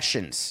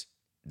 corrections.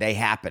 They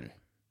happen.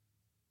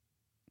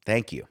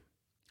 Thank you.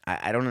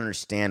 I don't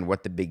understand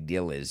what the big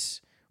deal is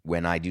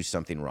when I do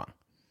something wrong.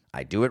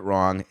 I do it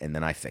wrong, and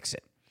then I fix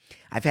it.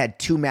 I've had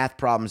 2 math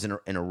problems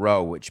in a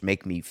row, which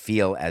make me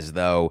feel as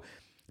though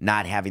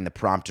not having the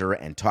prompter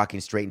and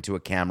talking straight into a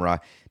camera,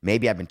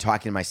 maybe I've been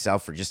talking to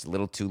myself for just a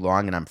little too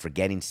long and I'm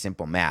forgetting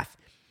simple math.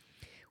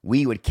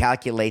 We would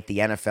calculate the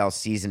NFL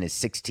season as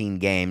 16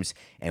 games,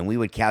 and we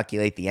would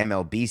calculate the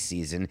MLB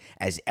season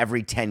as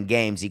every 10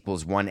 games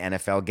equals 1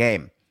 NFL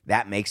game.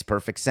 That makes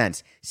perfect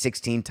sense.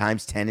 16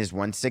 times 10 is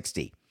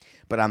 160.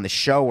 But on the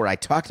show where I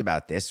talked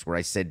about this, where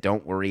I said,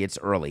 don't worry, it's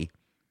early,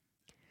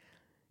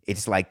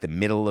 it's like the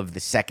middle of the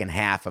second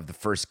half of the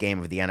first game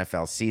of the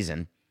NFL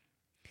season.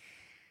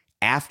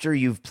 After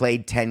you've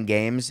played 10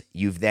 games,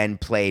 you've then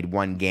played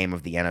 1 game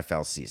of the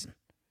NFL season.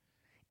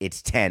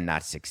 It's 10,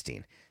 not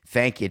 16.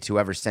 Thank you to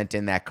whoever sent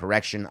in that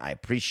correction. I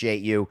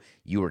appreciate you.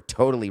 You were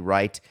totally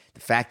right. The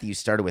fact that you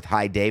started with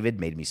 "Hi, David"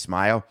 made me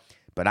smile,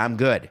 but I'm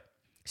good.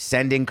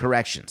 Send in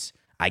corrections.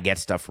 I get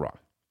stuff wrong.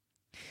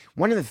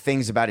 One of the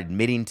things about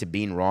admitting to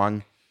being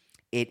wrong,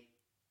 it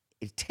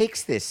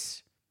takes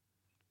this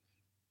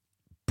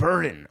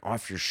burden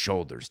off your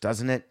shoulders,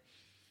 doesn't it?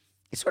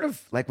 It's sort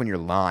of like when you're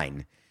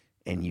lying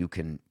and you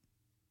can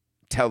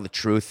tell the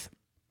truth,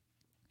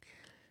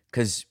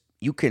 because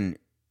you can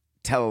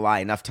tell a lie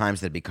enough times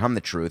that it become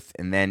the truth,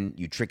 and then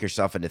you trick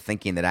yourself into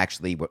thinking that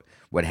actually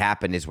what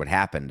happened is what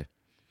happened.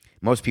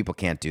 Most people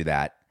can't do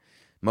that.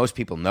 Most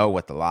people know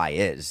what the lie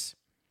is,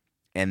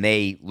 and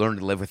they learn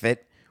to live with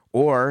it,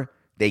 or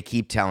they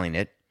keep telling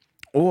it,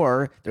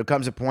 or there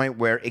comes a point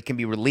where it can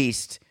be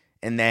released,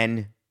 and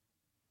then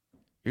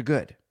you're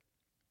good.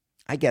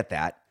 I get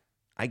that.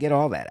 I get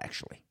all that,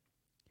 actually.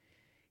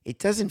 It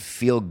doesn't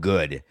feel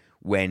good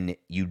when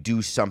you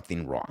do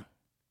something wrong.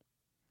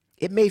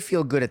 It may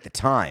feel good at the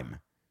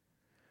time,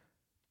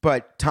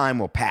 but time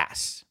will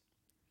pass.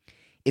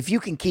 If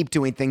you can keep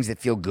doing things that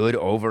feel good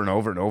over and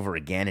over and over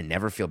again and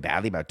never feel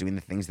badly about doing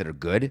the things that are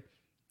good,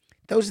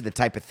 those are the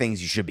type of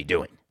things you should be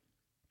doing.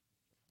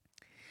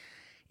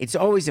 It's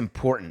always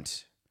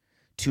important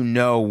to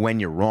know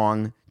when you're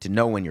wrong, to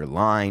know when you're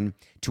lying,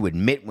 to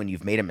admit when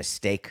you've made a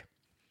mistake.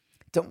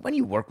 When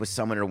you work with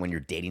someone or when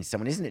you're dating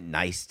someone, isn't it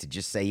nice to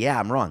just say, yeah,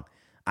 I'm wrong.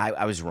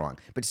 I was wrong.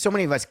 But so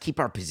many of us keep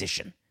our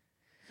position.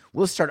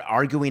 We'll start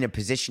arguing a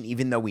position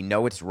even though we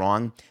know it's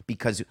wrong,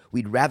 because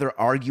we'd rather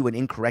argue an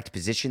incorrect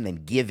position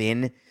than give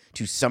in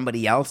to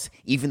somebody else,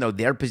 even though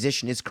their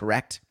position is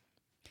correct.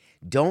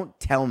 Don't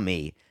tell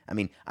me,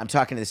 I'm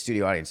talking to the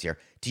studio audience here.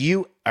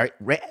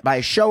 By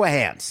a show of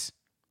hands,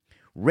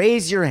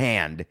 raise your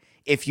hand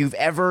if you've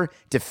ever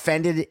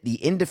defended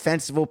the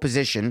indefensible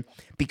position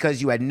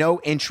because you had no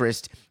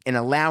interest in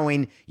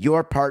allowing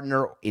your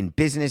partner in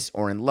business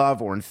or in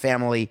love or in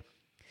family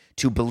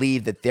to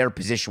believe that their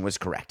position was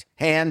correct.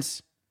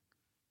 Hands?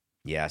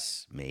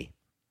 Yes, me.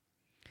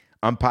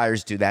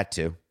 Umpires do that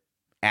too.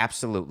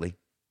 Absolutely.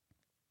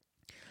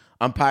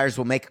 Umpires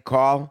will make a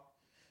call.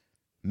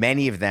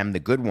 Many of them, the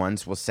good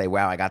ones, will say,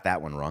 wow, I got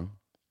that one wrong.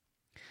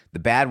 The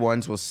bad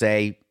ones will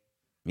say,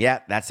 yeah,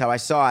 that's how I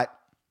saw it.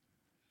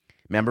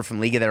 Remember from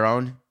League of Their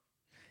Own?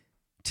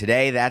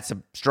 Today, that's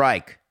a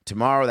strike.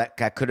 Tomorrow,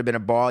 that could have been a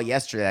ball.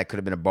 Yesterday, that could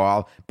have been a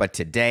ball. But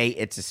today,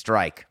 it's a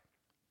strike.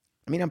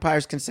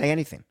 Umpires can say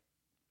anything.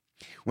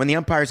 When the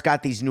umpires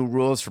got these new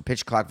rules for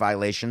pitch clock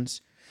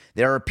violations,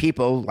 there are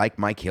people like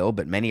Mike Hill,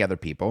 but many other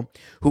people,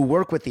 who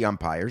work with the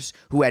umpires,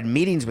 who had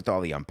meetings with all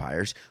the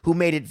umpires, who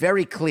made it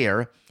very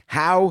clear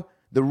how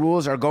the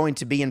rules are going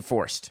to be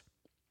enforced.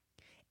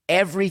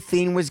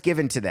 Everything was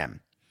given to them,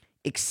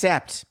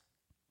 except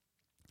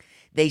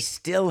they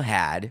still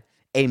had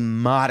a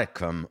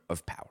modicum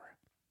of power.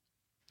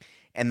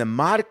 And the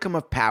modicum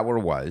of power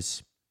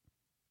was,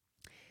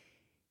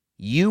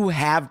 you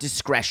have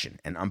discretion,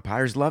 and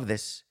umpires love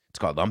this. It's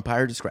called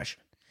umpire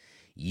discretion.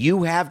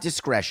 You have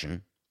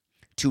discretion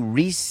to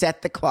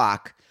reset the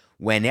clock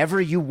whenever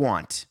you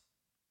want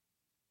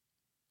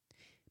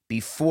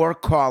before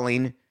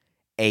calling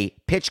a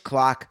pitch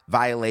clock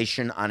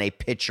violation on a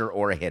pitcher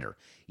or a hitter.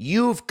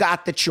 You've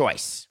got the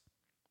choice.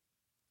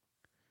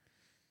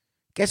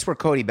 Guess where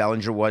Cody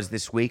Bellinger was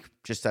this week,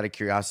 just out of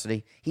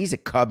curiosity? He's a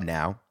Cub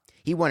now.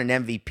 He won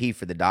an MVP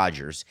for the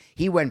Dodgers.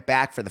 He went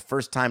back for the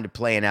first time to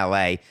play in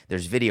L.A.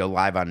 There's video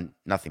live on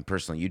Nothing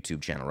Personal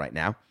YouTube channel right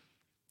now.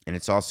 And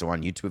it's also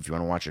on YouTube if you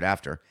want to watch it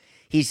after.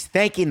 He's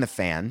thanking the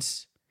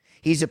fans.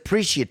 He's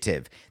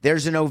appreciative.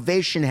 There's an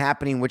ovation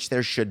happening, which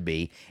there should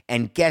be.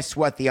 And guess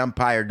what the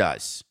umpire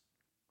does?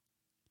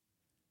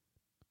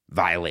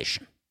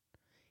 Violation.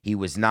 He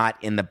was not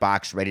in the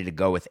box ready to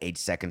go with 8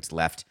 seconds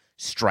left.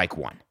 Strike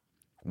one.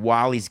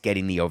 While he's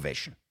getting the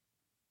ovation.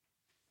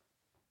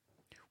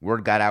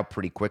 Word got out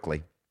pretty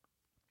quickly.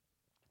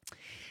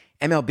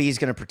 MLB is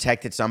going to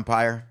protect its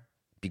umpire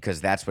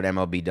because that's what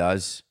MLB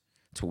does.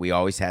 It's what we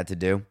always had to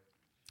do.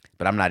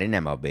 But I'm not in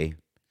MLB.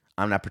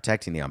 I'm not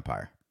protecting the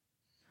umpire.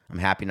 I'm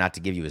happy not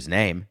to give you his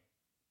name.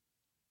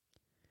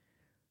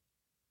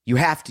 You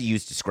have to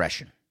use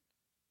discretion.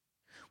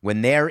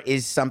 When there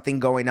is something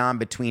going on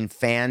between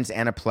fans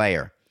and a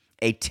player,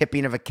 a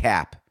tipping of a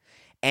cap,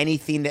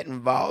 anything that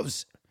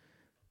involves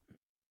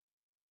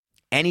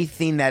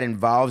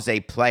a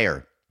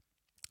player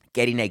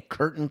getting a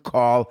curtain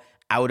call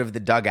out of the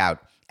dugout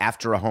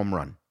after a home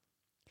run,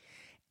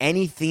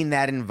 anything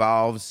that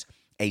involves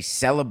a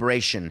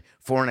celebration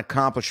for an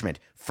accomplishment,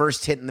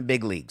 first hit in the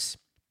big leagues,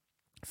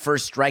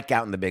 first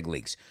strikeout in the big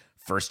leagues,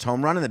 first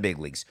home run in the big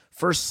leagues,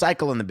 first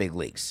cycle in the big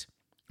leagues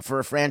for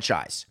a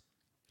franchise.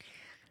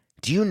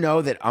 Do you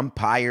know that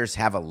umpires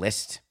have a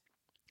list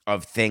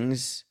of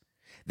things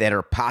that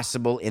are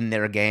possible in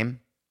their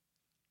game?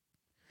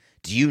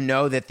 Do you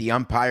know that the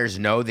umpires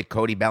know that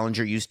Cody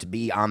Bellinger used to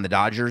be on the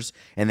Dodgers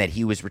and that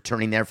he was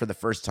returning there for the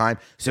first time?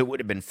 So it would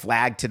have been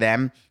flagged to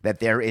them that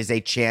there is a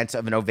chance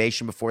of an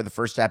ovation before the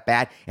first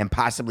at-bat and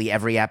possibly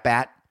every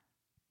at-bat?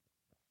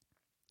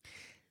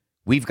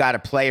 We've got a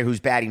player who's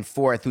batting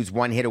fourth, who's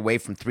one hit away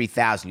from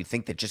 3,000. You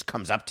think that just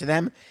comes up to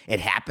them? It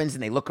happens,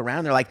 and they look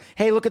around. They're like,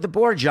 hey, look at the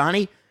board,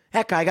 Johnny.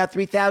 Heck, I got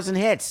 3,000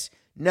 hits.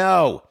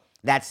 No,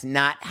 that's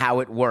not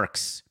how it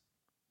works.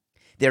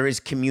 There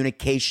is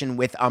communication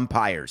with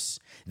umpires.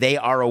 They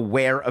are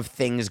aware of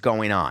things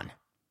going on.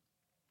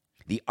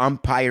 The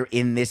umpire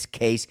in this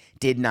case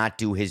did not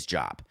do his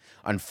job.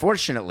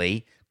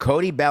 Unfortunately,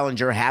 Cody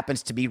Bellinger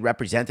happens to be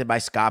represented by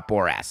Scott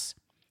Boras.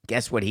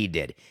 Guess what he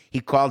did?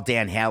 He called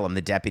Dan Hallam,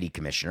 the deputy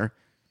commissioner.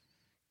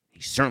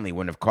 He certainly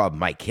wouldn't have called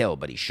Mike Hill,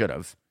 but he should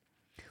have.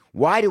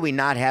 Why do we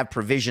not have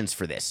provisions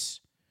for this?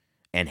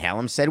 And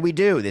Hallam said we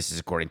do. This is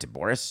according to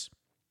Boras.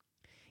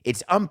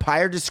 It's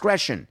umpire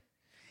discretion.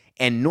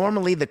 And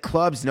normally the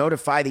clubs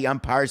notify the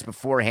umpires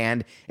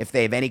beforehand if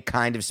they have any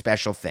kind of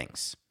special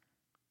things.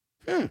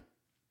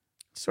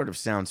 Sort of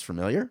sounds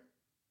familiar.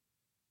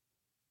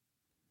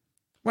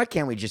 Why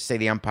can't we just say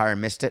the umpire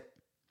missed it?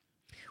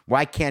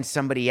 Why can't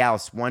somebody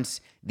else,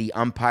 once the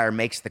umpire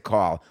makes the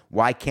call,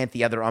 why can't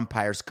the other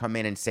umpires come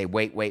in and say,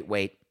 wait,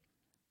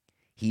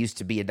 he used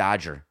to be a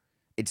Dodger.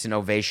 It's an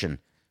ovation.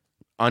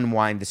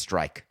 Unwind the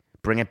strike.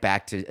 Bring it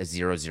back to a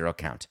 0-0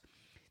 count.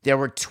 There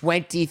were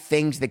 20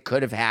 things that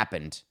could have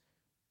happened.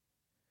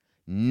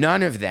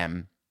 None of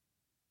them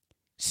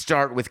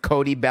start with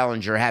Cody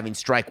Bellinger having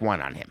strike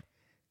one on him.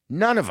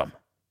 None of them.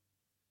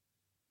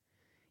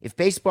 If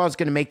baseball is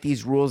going to make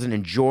these rules and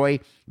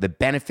enjoy the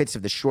benefits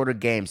of the shorter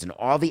games and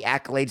all the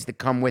accolades that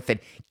come with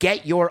it,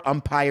 get your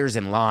umpires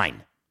in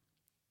line.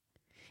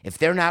 If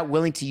they're not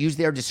willing to use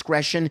their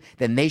discretion,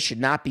 then they should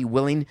not be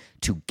willing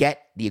to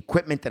get the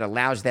equipment that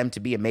allows them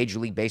to be a Major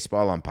League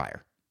Baseball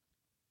umpire.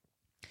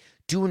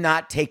 Do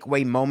not take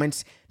away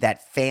moments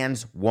that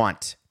fans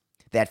want,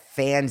 that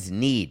fans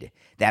need,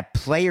 that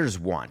players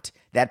want,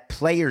 that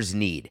players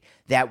need,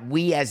 that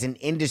we as an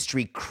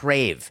industry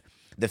crave.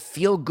 The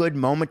feel-good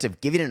moment of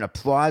giving an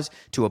applause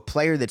to a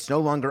player that's no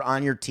longer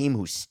on your team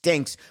who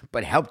stinks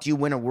but helped you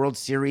win a World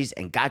Series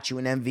and got you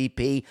an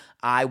MVP,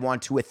 I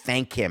want to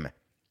thank him.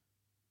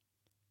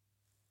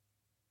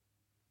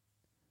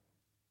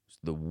 It's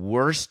the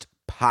worst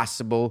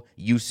possible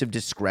use of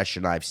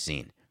discretion I've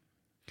seen.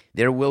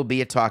 There will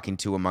be a talking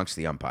to amongst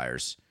the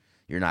umpires.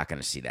 You're not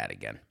going to see that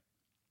again.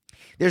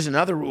 There's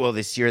another rule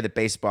this year that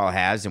baseball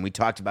has, and we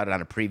talked about it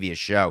on a previous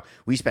show.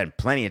 We spent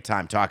plenty of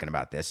time talking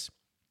about this.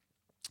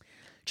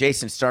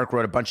 Jason Stark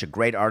wrote a bunch of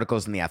great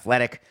articles in The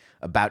Athletic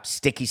about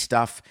sticky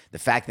stuff, the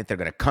fact that they're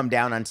going to come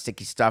down on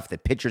sticky stuff,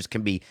 that pitchers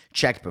can be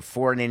checked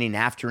before an inning,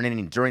 after an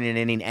inning, during an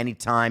inning,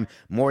 anytime,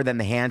 more than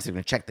the hands. They're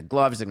going to check the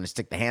gloves. They're going to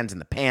stick the hands in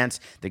the pants.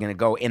 They're going to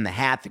go in the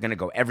hat. They're going to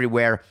go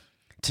everywhere,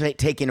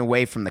 taking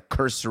away from the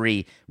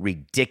cursory,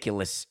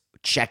 ridiculous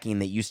checking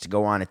that used to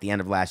go on at the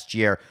end of last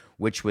year,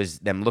 which was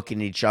them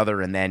looking at each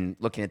other and then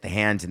looking at the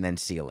hands and then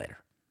see you later.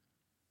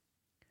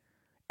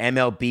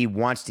 MLB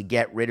wants to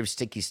get rid of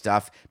sticky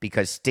stuff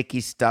because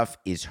sticky stuff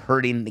is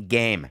hurting the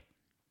game.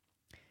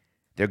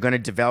 They're going to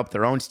develop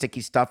their own sticky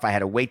stuff. I had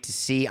to wait to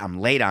see. I'm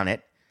late on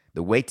it.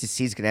 The wait to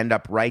see is going to end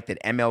up right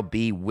that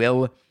MLB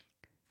will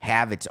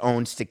have its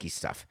own sticky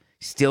stuff,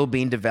 still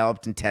being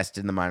developed and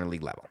tested in the minor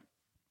league level.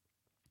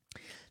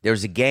 There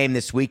was a game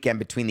this weekend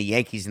between the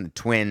Yankees and the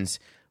Twins.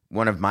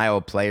 One of my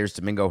old players,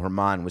 Domingo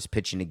Germán, was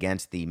pitching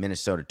against the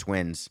Minnesota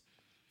Twins.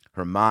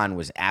 Germán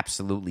was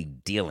absolutely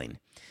dealing.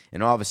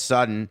 And all of a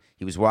sudden,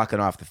 he was walking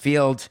off the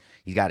field.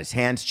 He got his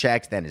hands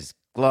checked, then his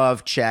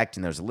glove checked,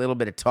 and there was a little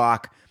bit of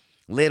talk,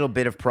 little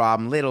bit of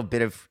problem, little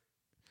bit of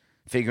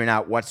figuring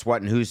out what's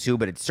what and who's who,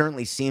 but it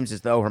certainly seems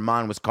as though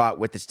Germán was caught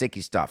with the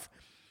sticky stuff.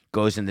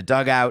 Goes in the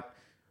dugout,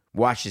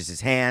 washes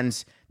his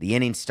hands, the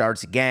inning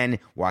starts again,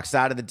 walks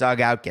out of the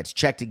dugout, gets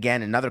checked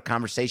again, another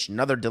conversation,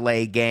 another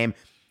delay game,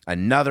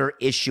 another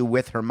issue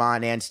with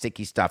Germán and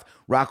sticky stuff.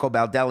 Rocco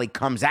Baldelli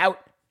comes out,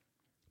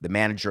 the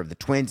manager of the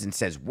Twins, and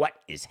says, what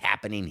is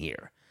happening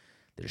here?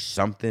 There's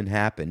something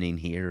happening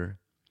here.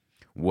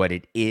 What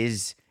it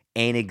is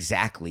ain't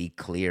exactly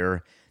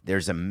clear.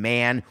 There's a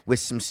man with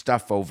some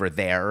stuff over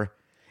there,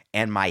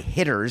 and my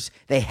hitters,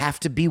 they have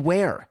to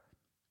beware.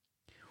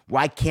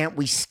 Why can't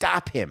we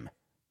stop him?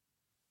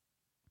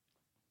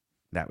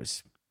 That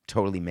was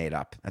totally made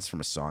up. That's from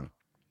a song.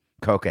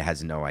 Coca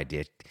has no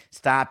idea.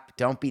 Stop.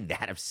 Don't be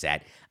that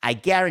upset. I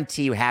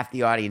guarantee you half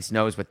the audience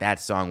knows what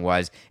that song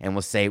was and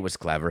will say it was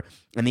clever.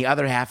 And the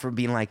other half are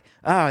being like,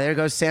 oh, there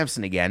goes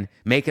Samson again,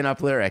 making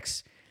up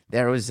lyrics.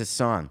 There was a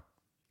song,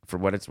 for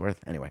what it's worth.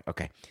 Anyway,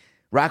 okay.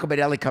 Rocco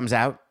Baldelli comes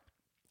out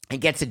and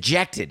gets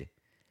ejected,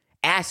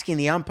 asking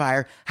the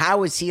umpire,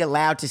 how is he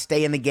allowed to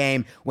stay in the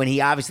game when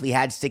he obviously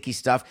had sticky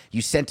stuff?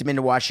 You sent him in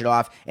to wash it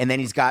off, and then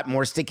he's got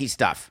more sticky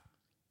stuff.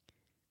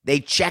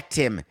 They checked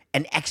him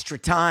an extra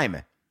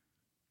time.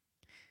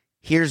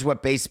 Here's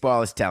what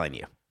baseball is telling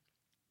you.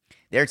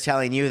 They're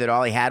telling you that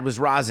all he had was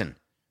rosin.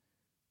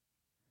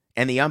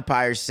 And the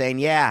umpire's saying,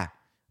 yeah,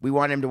 we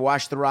want him to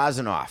wash the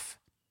rosin off.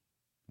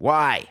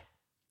 Why?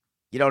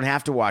 You don't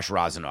have to wash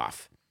rosin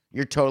off.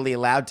 You're totally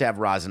allowed to have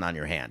rosin on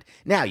your hand.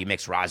 Now, you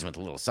mix rosin with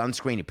a little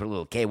sunscreen, you put a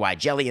little KY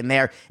jelly in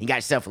there, you got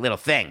yourself a little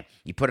thing.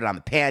 You put it on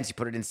the pants, you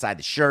put it inside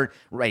the shirt,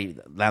 right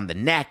around the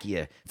neck,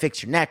 you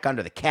fix your neck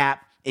under the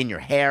cap, in your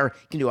hair.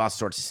 You can do all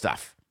sorts of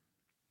stuff.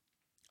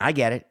 I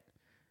get it.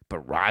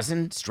 But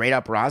rosin, straight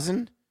up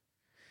rosin?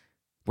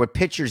 What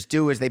pitchers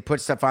do is they put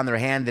stuff on their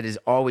hand that is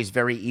always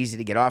very easy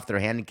to get off their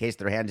hand in case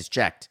their hand is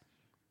checked.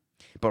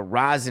 But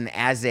rosin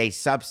as a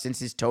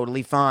substance is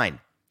totally fine.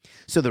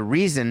 So the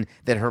reason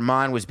that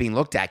Herman was being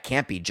looked at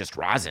can't be just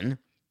rosin,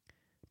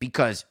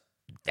 because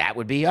that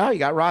would be, oh, you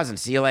got rosin.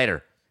 See you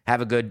later.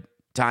 Have a good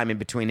time in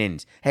between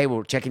innings. Hey,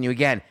 we're checking you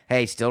again.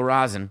 Hey, still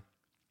rosin.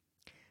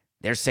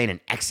 They're saying an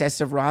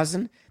excess of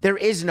rosin? There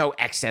is no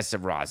excess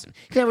of rosin.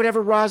 You can have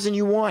whatever rosin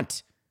you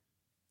want.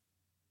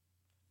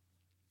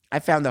 I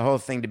found the whole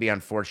thing to be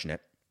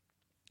unfortunate.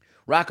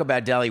 Rocco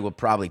Baldelli will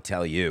probably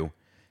tell you,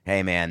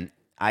 hey, man,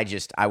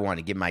 I want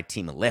to give my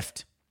team a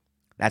lift.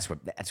 That's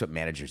what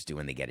managers do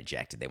when they get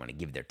ejected. They want to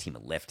give their team a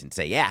lift and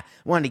say, yeah,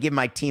 I wanted to give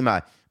my team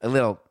a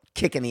little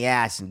kick in the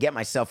ass and get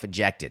myself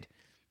ejected.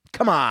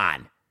 Come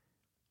on.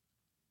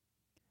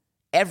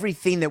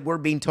 Everything that we're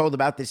being told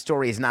about this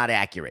story is not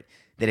accurate.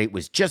 That it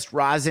was just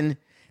rosin,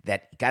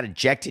 that got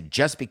ejected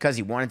just because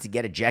he wanted to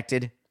get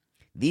ejected.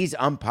 These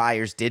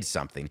umpires did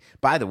something.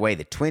 By the way,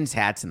 the Twins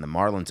hats and the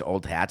Marlins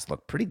old hats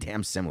look pretty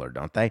damn similar,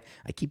 don't they?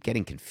 I keep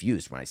getting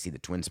confused when I see the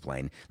Twins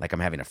playing, like I'm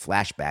having a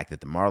flashback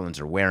that the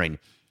Marlins are wearing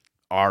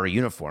our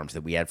uniforms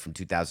that we had from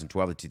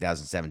 2012 to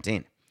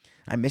 2017.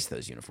 I miss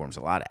those uniforms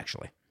a lot,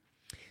 actually.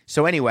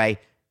 So anyway,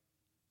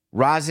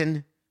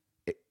 rosin,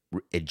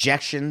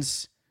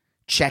 ejections,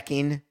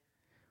 checking,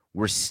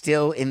 we're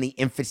still in the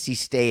infancy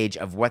stage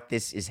of what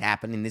this is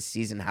happening this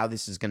season, how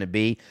this is going to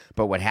be.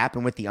 But what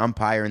happened with the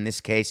umpire in this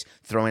case,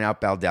 throwing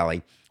out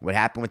Baldelli, what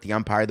happened with the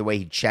umpire, the way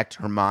he checked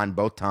Herman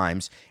both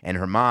times, and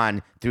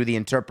Herman, through the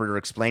interpreter,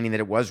 explaining that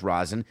it was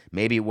rosin,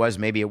 maybe it was,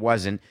 maybe it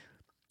wasn't.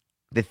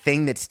 The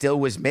thing that still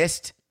was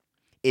missed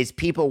is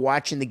people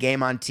watching the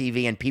game on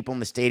TV and people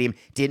in the stadium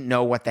didn't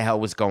know what the hell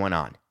was going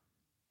on.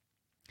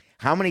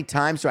 How many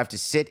times do I have to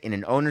sit in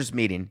an owner's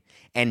meeting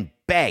and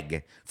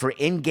beg for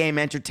in-game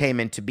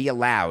entertainment to be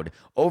allowed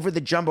over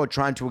the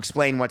Jumbotron to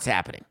explain what's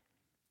happening?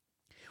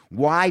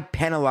 Why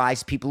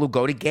penalize people who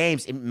go to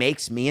games? It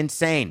makes me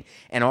insane.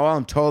 And all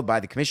I'm told by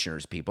the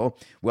commissioners, people,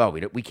 well,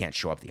 we can't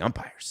show up the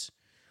umpires.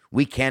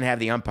 We can't have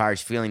the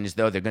umpires feeling as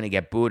though they're going to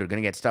get booed or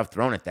going to get stuff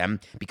thrown at them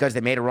because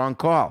they made a wrong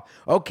call.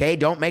 Okay,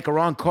 don't make a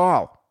wrong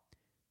call.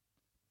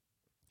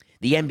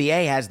 The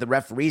NBA has the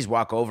referees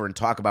walk over and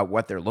talk about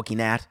what they're looking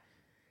at.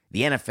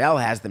 The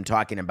NFL has them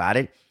talking about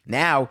it.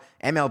 Now,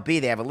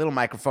 MLB, they have a little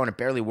microphone. It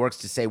barely works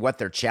to say what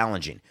they're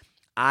challenging.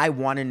 I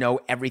want to know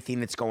everything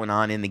that's going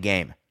on in the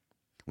game.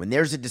 When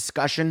there's a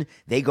discussion,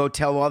 they go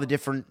tell all the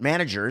different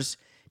managers.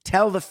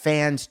 Tell the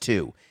fans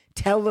too.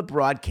 Tell the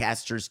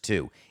broadcasters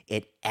too.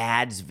 It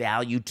adds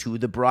value to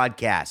the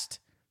broadcast.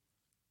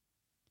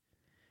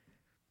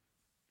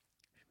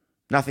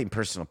 Nothing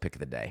personal pick of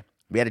the day.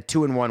 We had a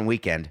 2-1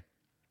 weekend.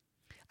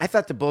 I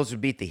thought the Bulls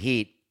would beat the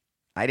Heat.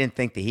 I didn't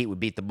think the Heat would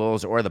beat the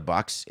Bulls or the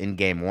Bucks in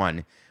game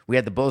one. We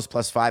had the Bulls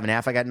plus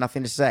 5.5. I got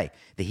nothing to say.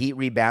 The Heat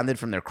rebounded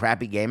from their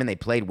crappy game, and they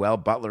played well.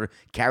 Butler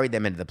carried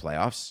them into the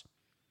playoffs,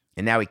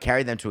 and now he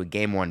carried them to a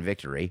game one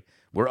victory.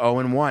 We're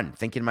 0-1,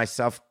 thinking to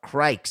myself,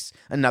 crikes,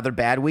 another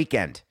bad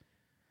weekend.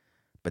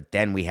 But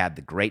then we had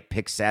the great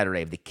pick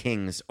Saturday of the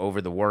Kings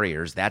over the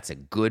Warriors. That's a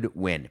good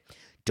win.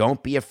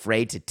 Don't be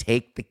afraid to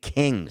take the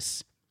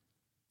Kings.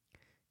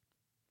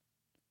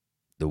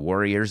 The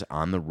Warriors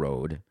on the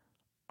road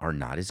are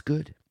not as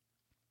good.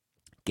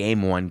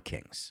 Game one,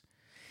 Kings.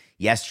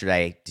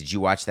 Yesterday, did you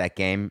watch that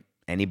game?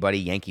 Anybody,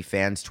 Yankee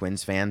fans,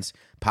 Twins fans?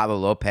 Pablo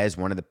Lopez,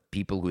 one of the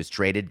people who was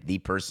traded, the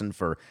person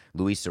for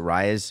Luis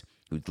Arias,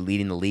 who's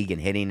leading the league in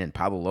hitting, and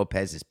Pablo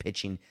Lopez is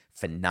pitching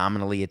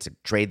phenomenally. It's a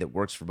trade that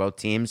works for both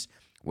teams.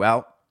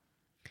 Well,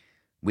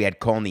 we had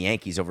Cole and the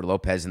Yankees over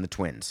Lopez and the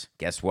Twins.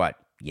 Guess what?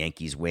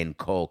 Yankees win.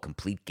 Cole,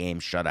 complete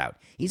game shutout.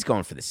 He's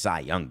going for the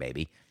Cy Young,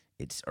 baby.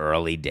 It's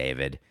early,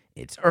 David.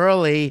 It's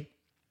early.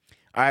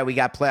 All right, we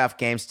got playoff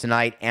games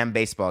tonight and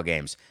baseball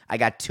games. I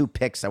got two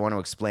picks. I want to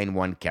explain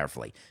one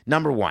carefully.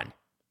 Number one,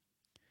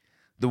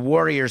 the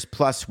Warriors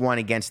 +1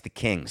 against the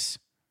Kings.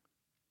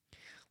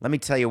 Let me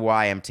tell you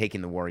why I'm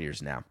taking the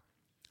Warriors now.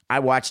 I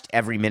watched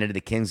every minute of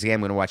the Kings game. I'm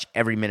going to watch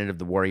every minute of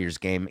the Warriors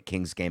game,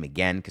 Kings game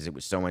again because it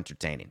was so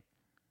entertaining.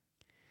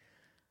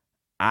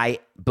 I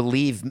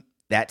believe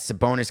that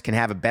Sabonis can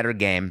have a better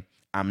game.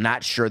 I'm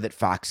not sure that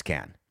Fox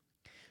can.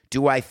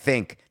 Do I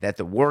think that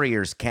the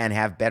Warriors can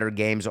have better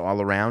games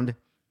all around?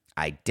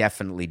 I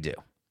definitely do.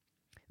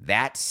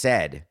 That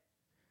said,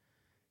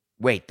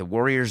 wait, the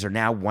Warriors are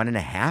now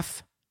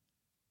 1.5?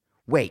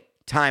 Wait,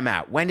 time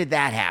out. When did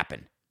that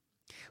happen?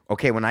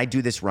 Okay, when I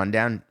do this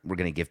rundown, we're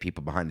going to give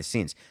people behind the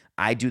scenes.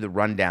 I do the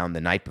rundown the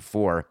night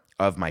before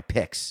of my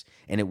picks,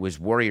 and it was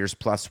Warriors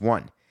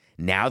 +1.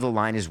 Now the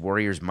line is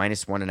Warriors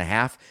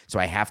 -1.5, so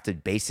I have to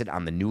base it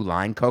on the new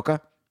line,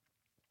 Coca.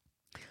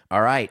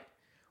 All right,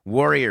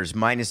 Warriors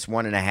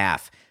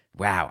 -1.5.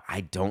 Wow,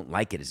 I don't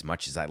like it as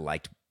much as I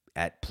liked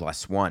at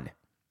 +1.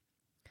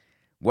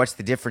 What's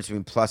the difference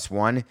between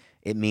 +1?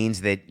 It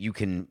means that you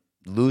can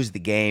lose the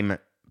game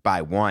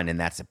by 1, and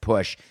that's a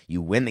push.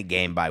 You win the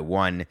game by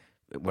 1,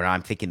 where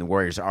I'm thinking the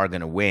Warriors are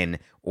going to win,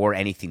 or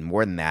anything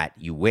more than that,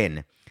 you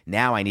win.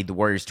 Now I need the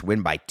Warriors to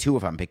win by 2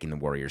 if I'm picking the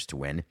Warriors to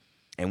win.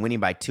 And winning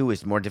by 2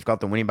 is more difficult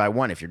than winning by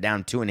 1. If you're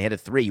down 2 and hit a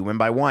 3, you win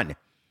by 1.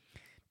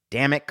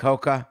 Damn it,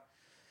 Coca.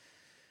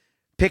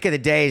 Pick of the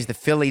day is the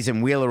Phillies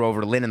and Wheeler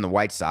over Lynn and the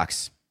White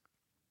Sox.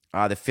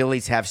 The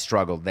Phillies have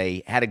struggled.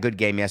 They had a good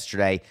game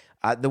yesterday.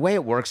 The way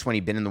it works when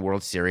you've been in the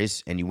World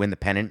Series and you win the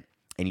pennant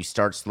and you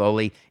start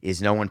slowly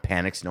is no one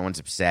panics, no one's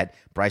upset.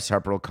 Bryce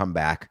Harper will come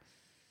back,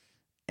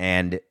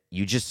 and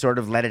you just sort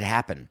of let it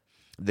happen.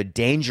 The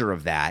danger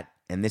of that,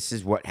 and this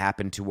is what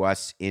happened to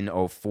us in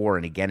 04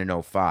 and again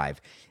in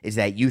 05, is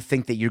that you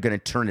think that you're going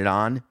to turn it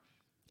on,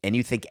 and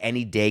you think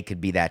any day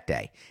could be that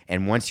day.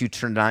 And once you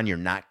turn it on, you're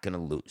not going to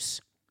lose.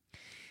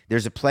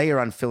 There's a player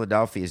on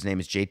Philadelphia, his name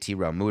is JT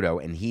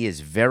Realmuto, and he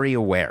is very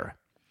aware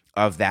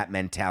of that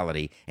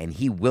mentality, and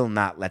he will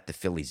not let the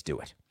Phillies do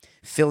it.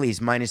 Phillies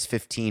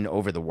 -15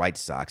 over the White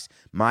Sox.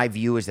 My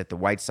view is that the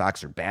White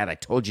Sox are bad. I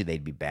told you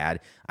they'd be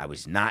bad. I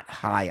was not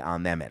high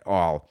on them at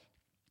all.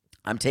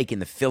 I'm taking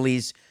the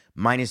Phillies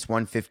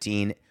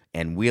 -115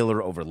 and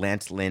Wheeler over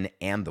Lance Lynn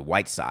and the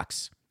White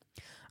Sox.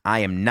 I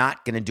am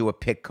not going to do a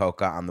pick,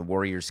 Coca, on the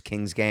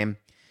Warriors-Kings game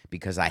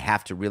because I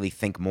have to really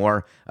think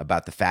more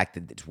about the fact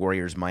that it's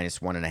Warriors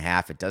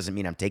 -1.5. It doesn't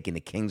mean I'm taking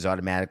the Kings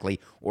automatically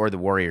or the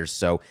Warriors,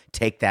 so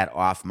take that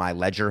off my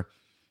ledger.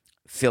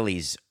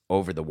 Phillies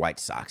over the White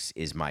Sox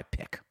is my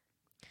pick.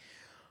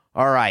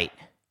 All right,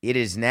 it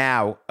is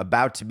now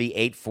about to be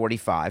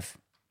 8:45.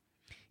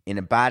 In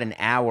about an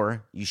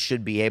hour, you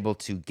should be able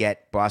to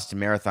get Boston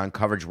Marathon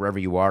coverage wherever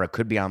you are. It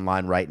could be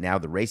online right now.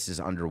 The race is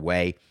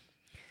underway.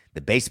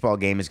 The baseball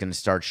game is going to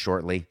start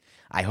shortly.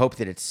 I hope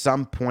that at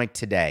some point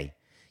today,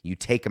 you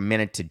take a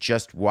minute to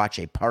just watch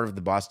a part of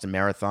the Boston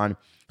Marathon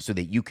so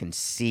that you can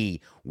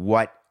see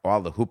what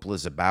all the hoopla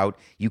is about.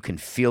 You can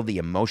feel the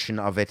emotion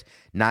of it,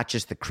 not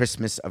just the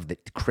crispness of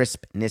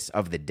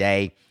the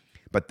day,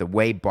 but the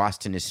way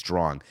Boston is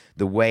strong,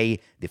 the way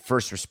the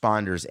first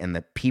responders and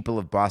the people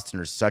of Boston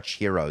are such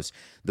heroes,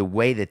 the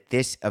way that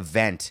this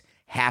event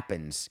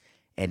happens,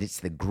 and it's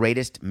the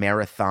greatest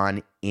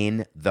marathon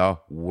in the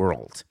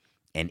world.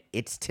 And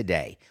it's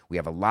today. We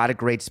have a lot of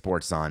great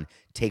sports on.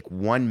 Take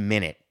 1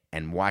 minute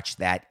and watch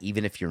that,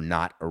 even if you're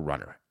not a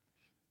runner.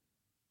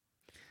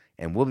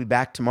 And we'll be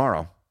back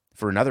tomorrow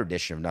for another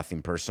edition of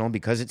Nothing Personal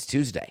because it's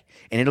Tuesday,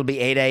 and it'll be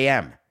 8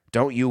 a.m.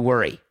 Don't you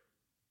worry.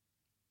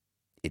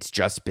 It's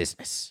just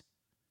business.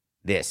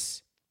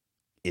 This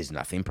is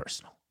Nothing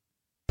Personal.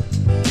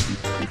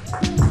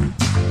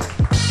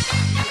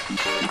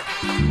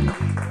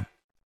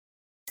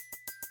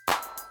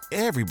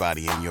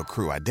 Everybody in your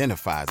crew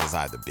identifies as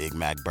either Big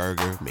Mac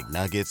Burger,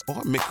 McNuggets,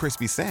 or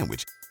McCrispy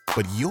Sandwich,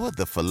 but you're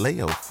the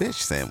Filet-O-Fish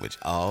Sandwich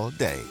all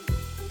day.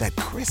 That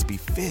crispy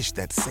fish,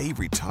 that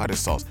savory tartar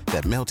sauce,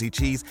 that melty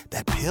cheese,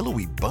 that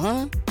pillowy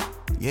bun.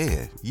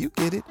 Yeah, you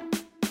get it.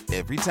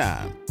 Every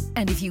time.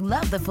 And if you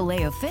love the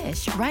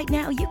Filet-O-Fish, right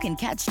now you can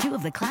catch 2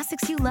 of the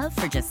classics you love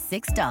for just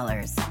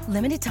 $6.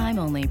 Limited time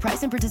only.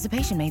 Price and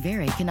participation may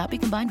vary. Cannot be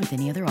combined with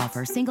any other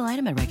offer. Single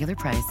item at regular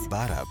price.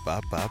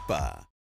 Ba-da-ba-ba-ba.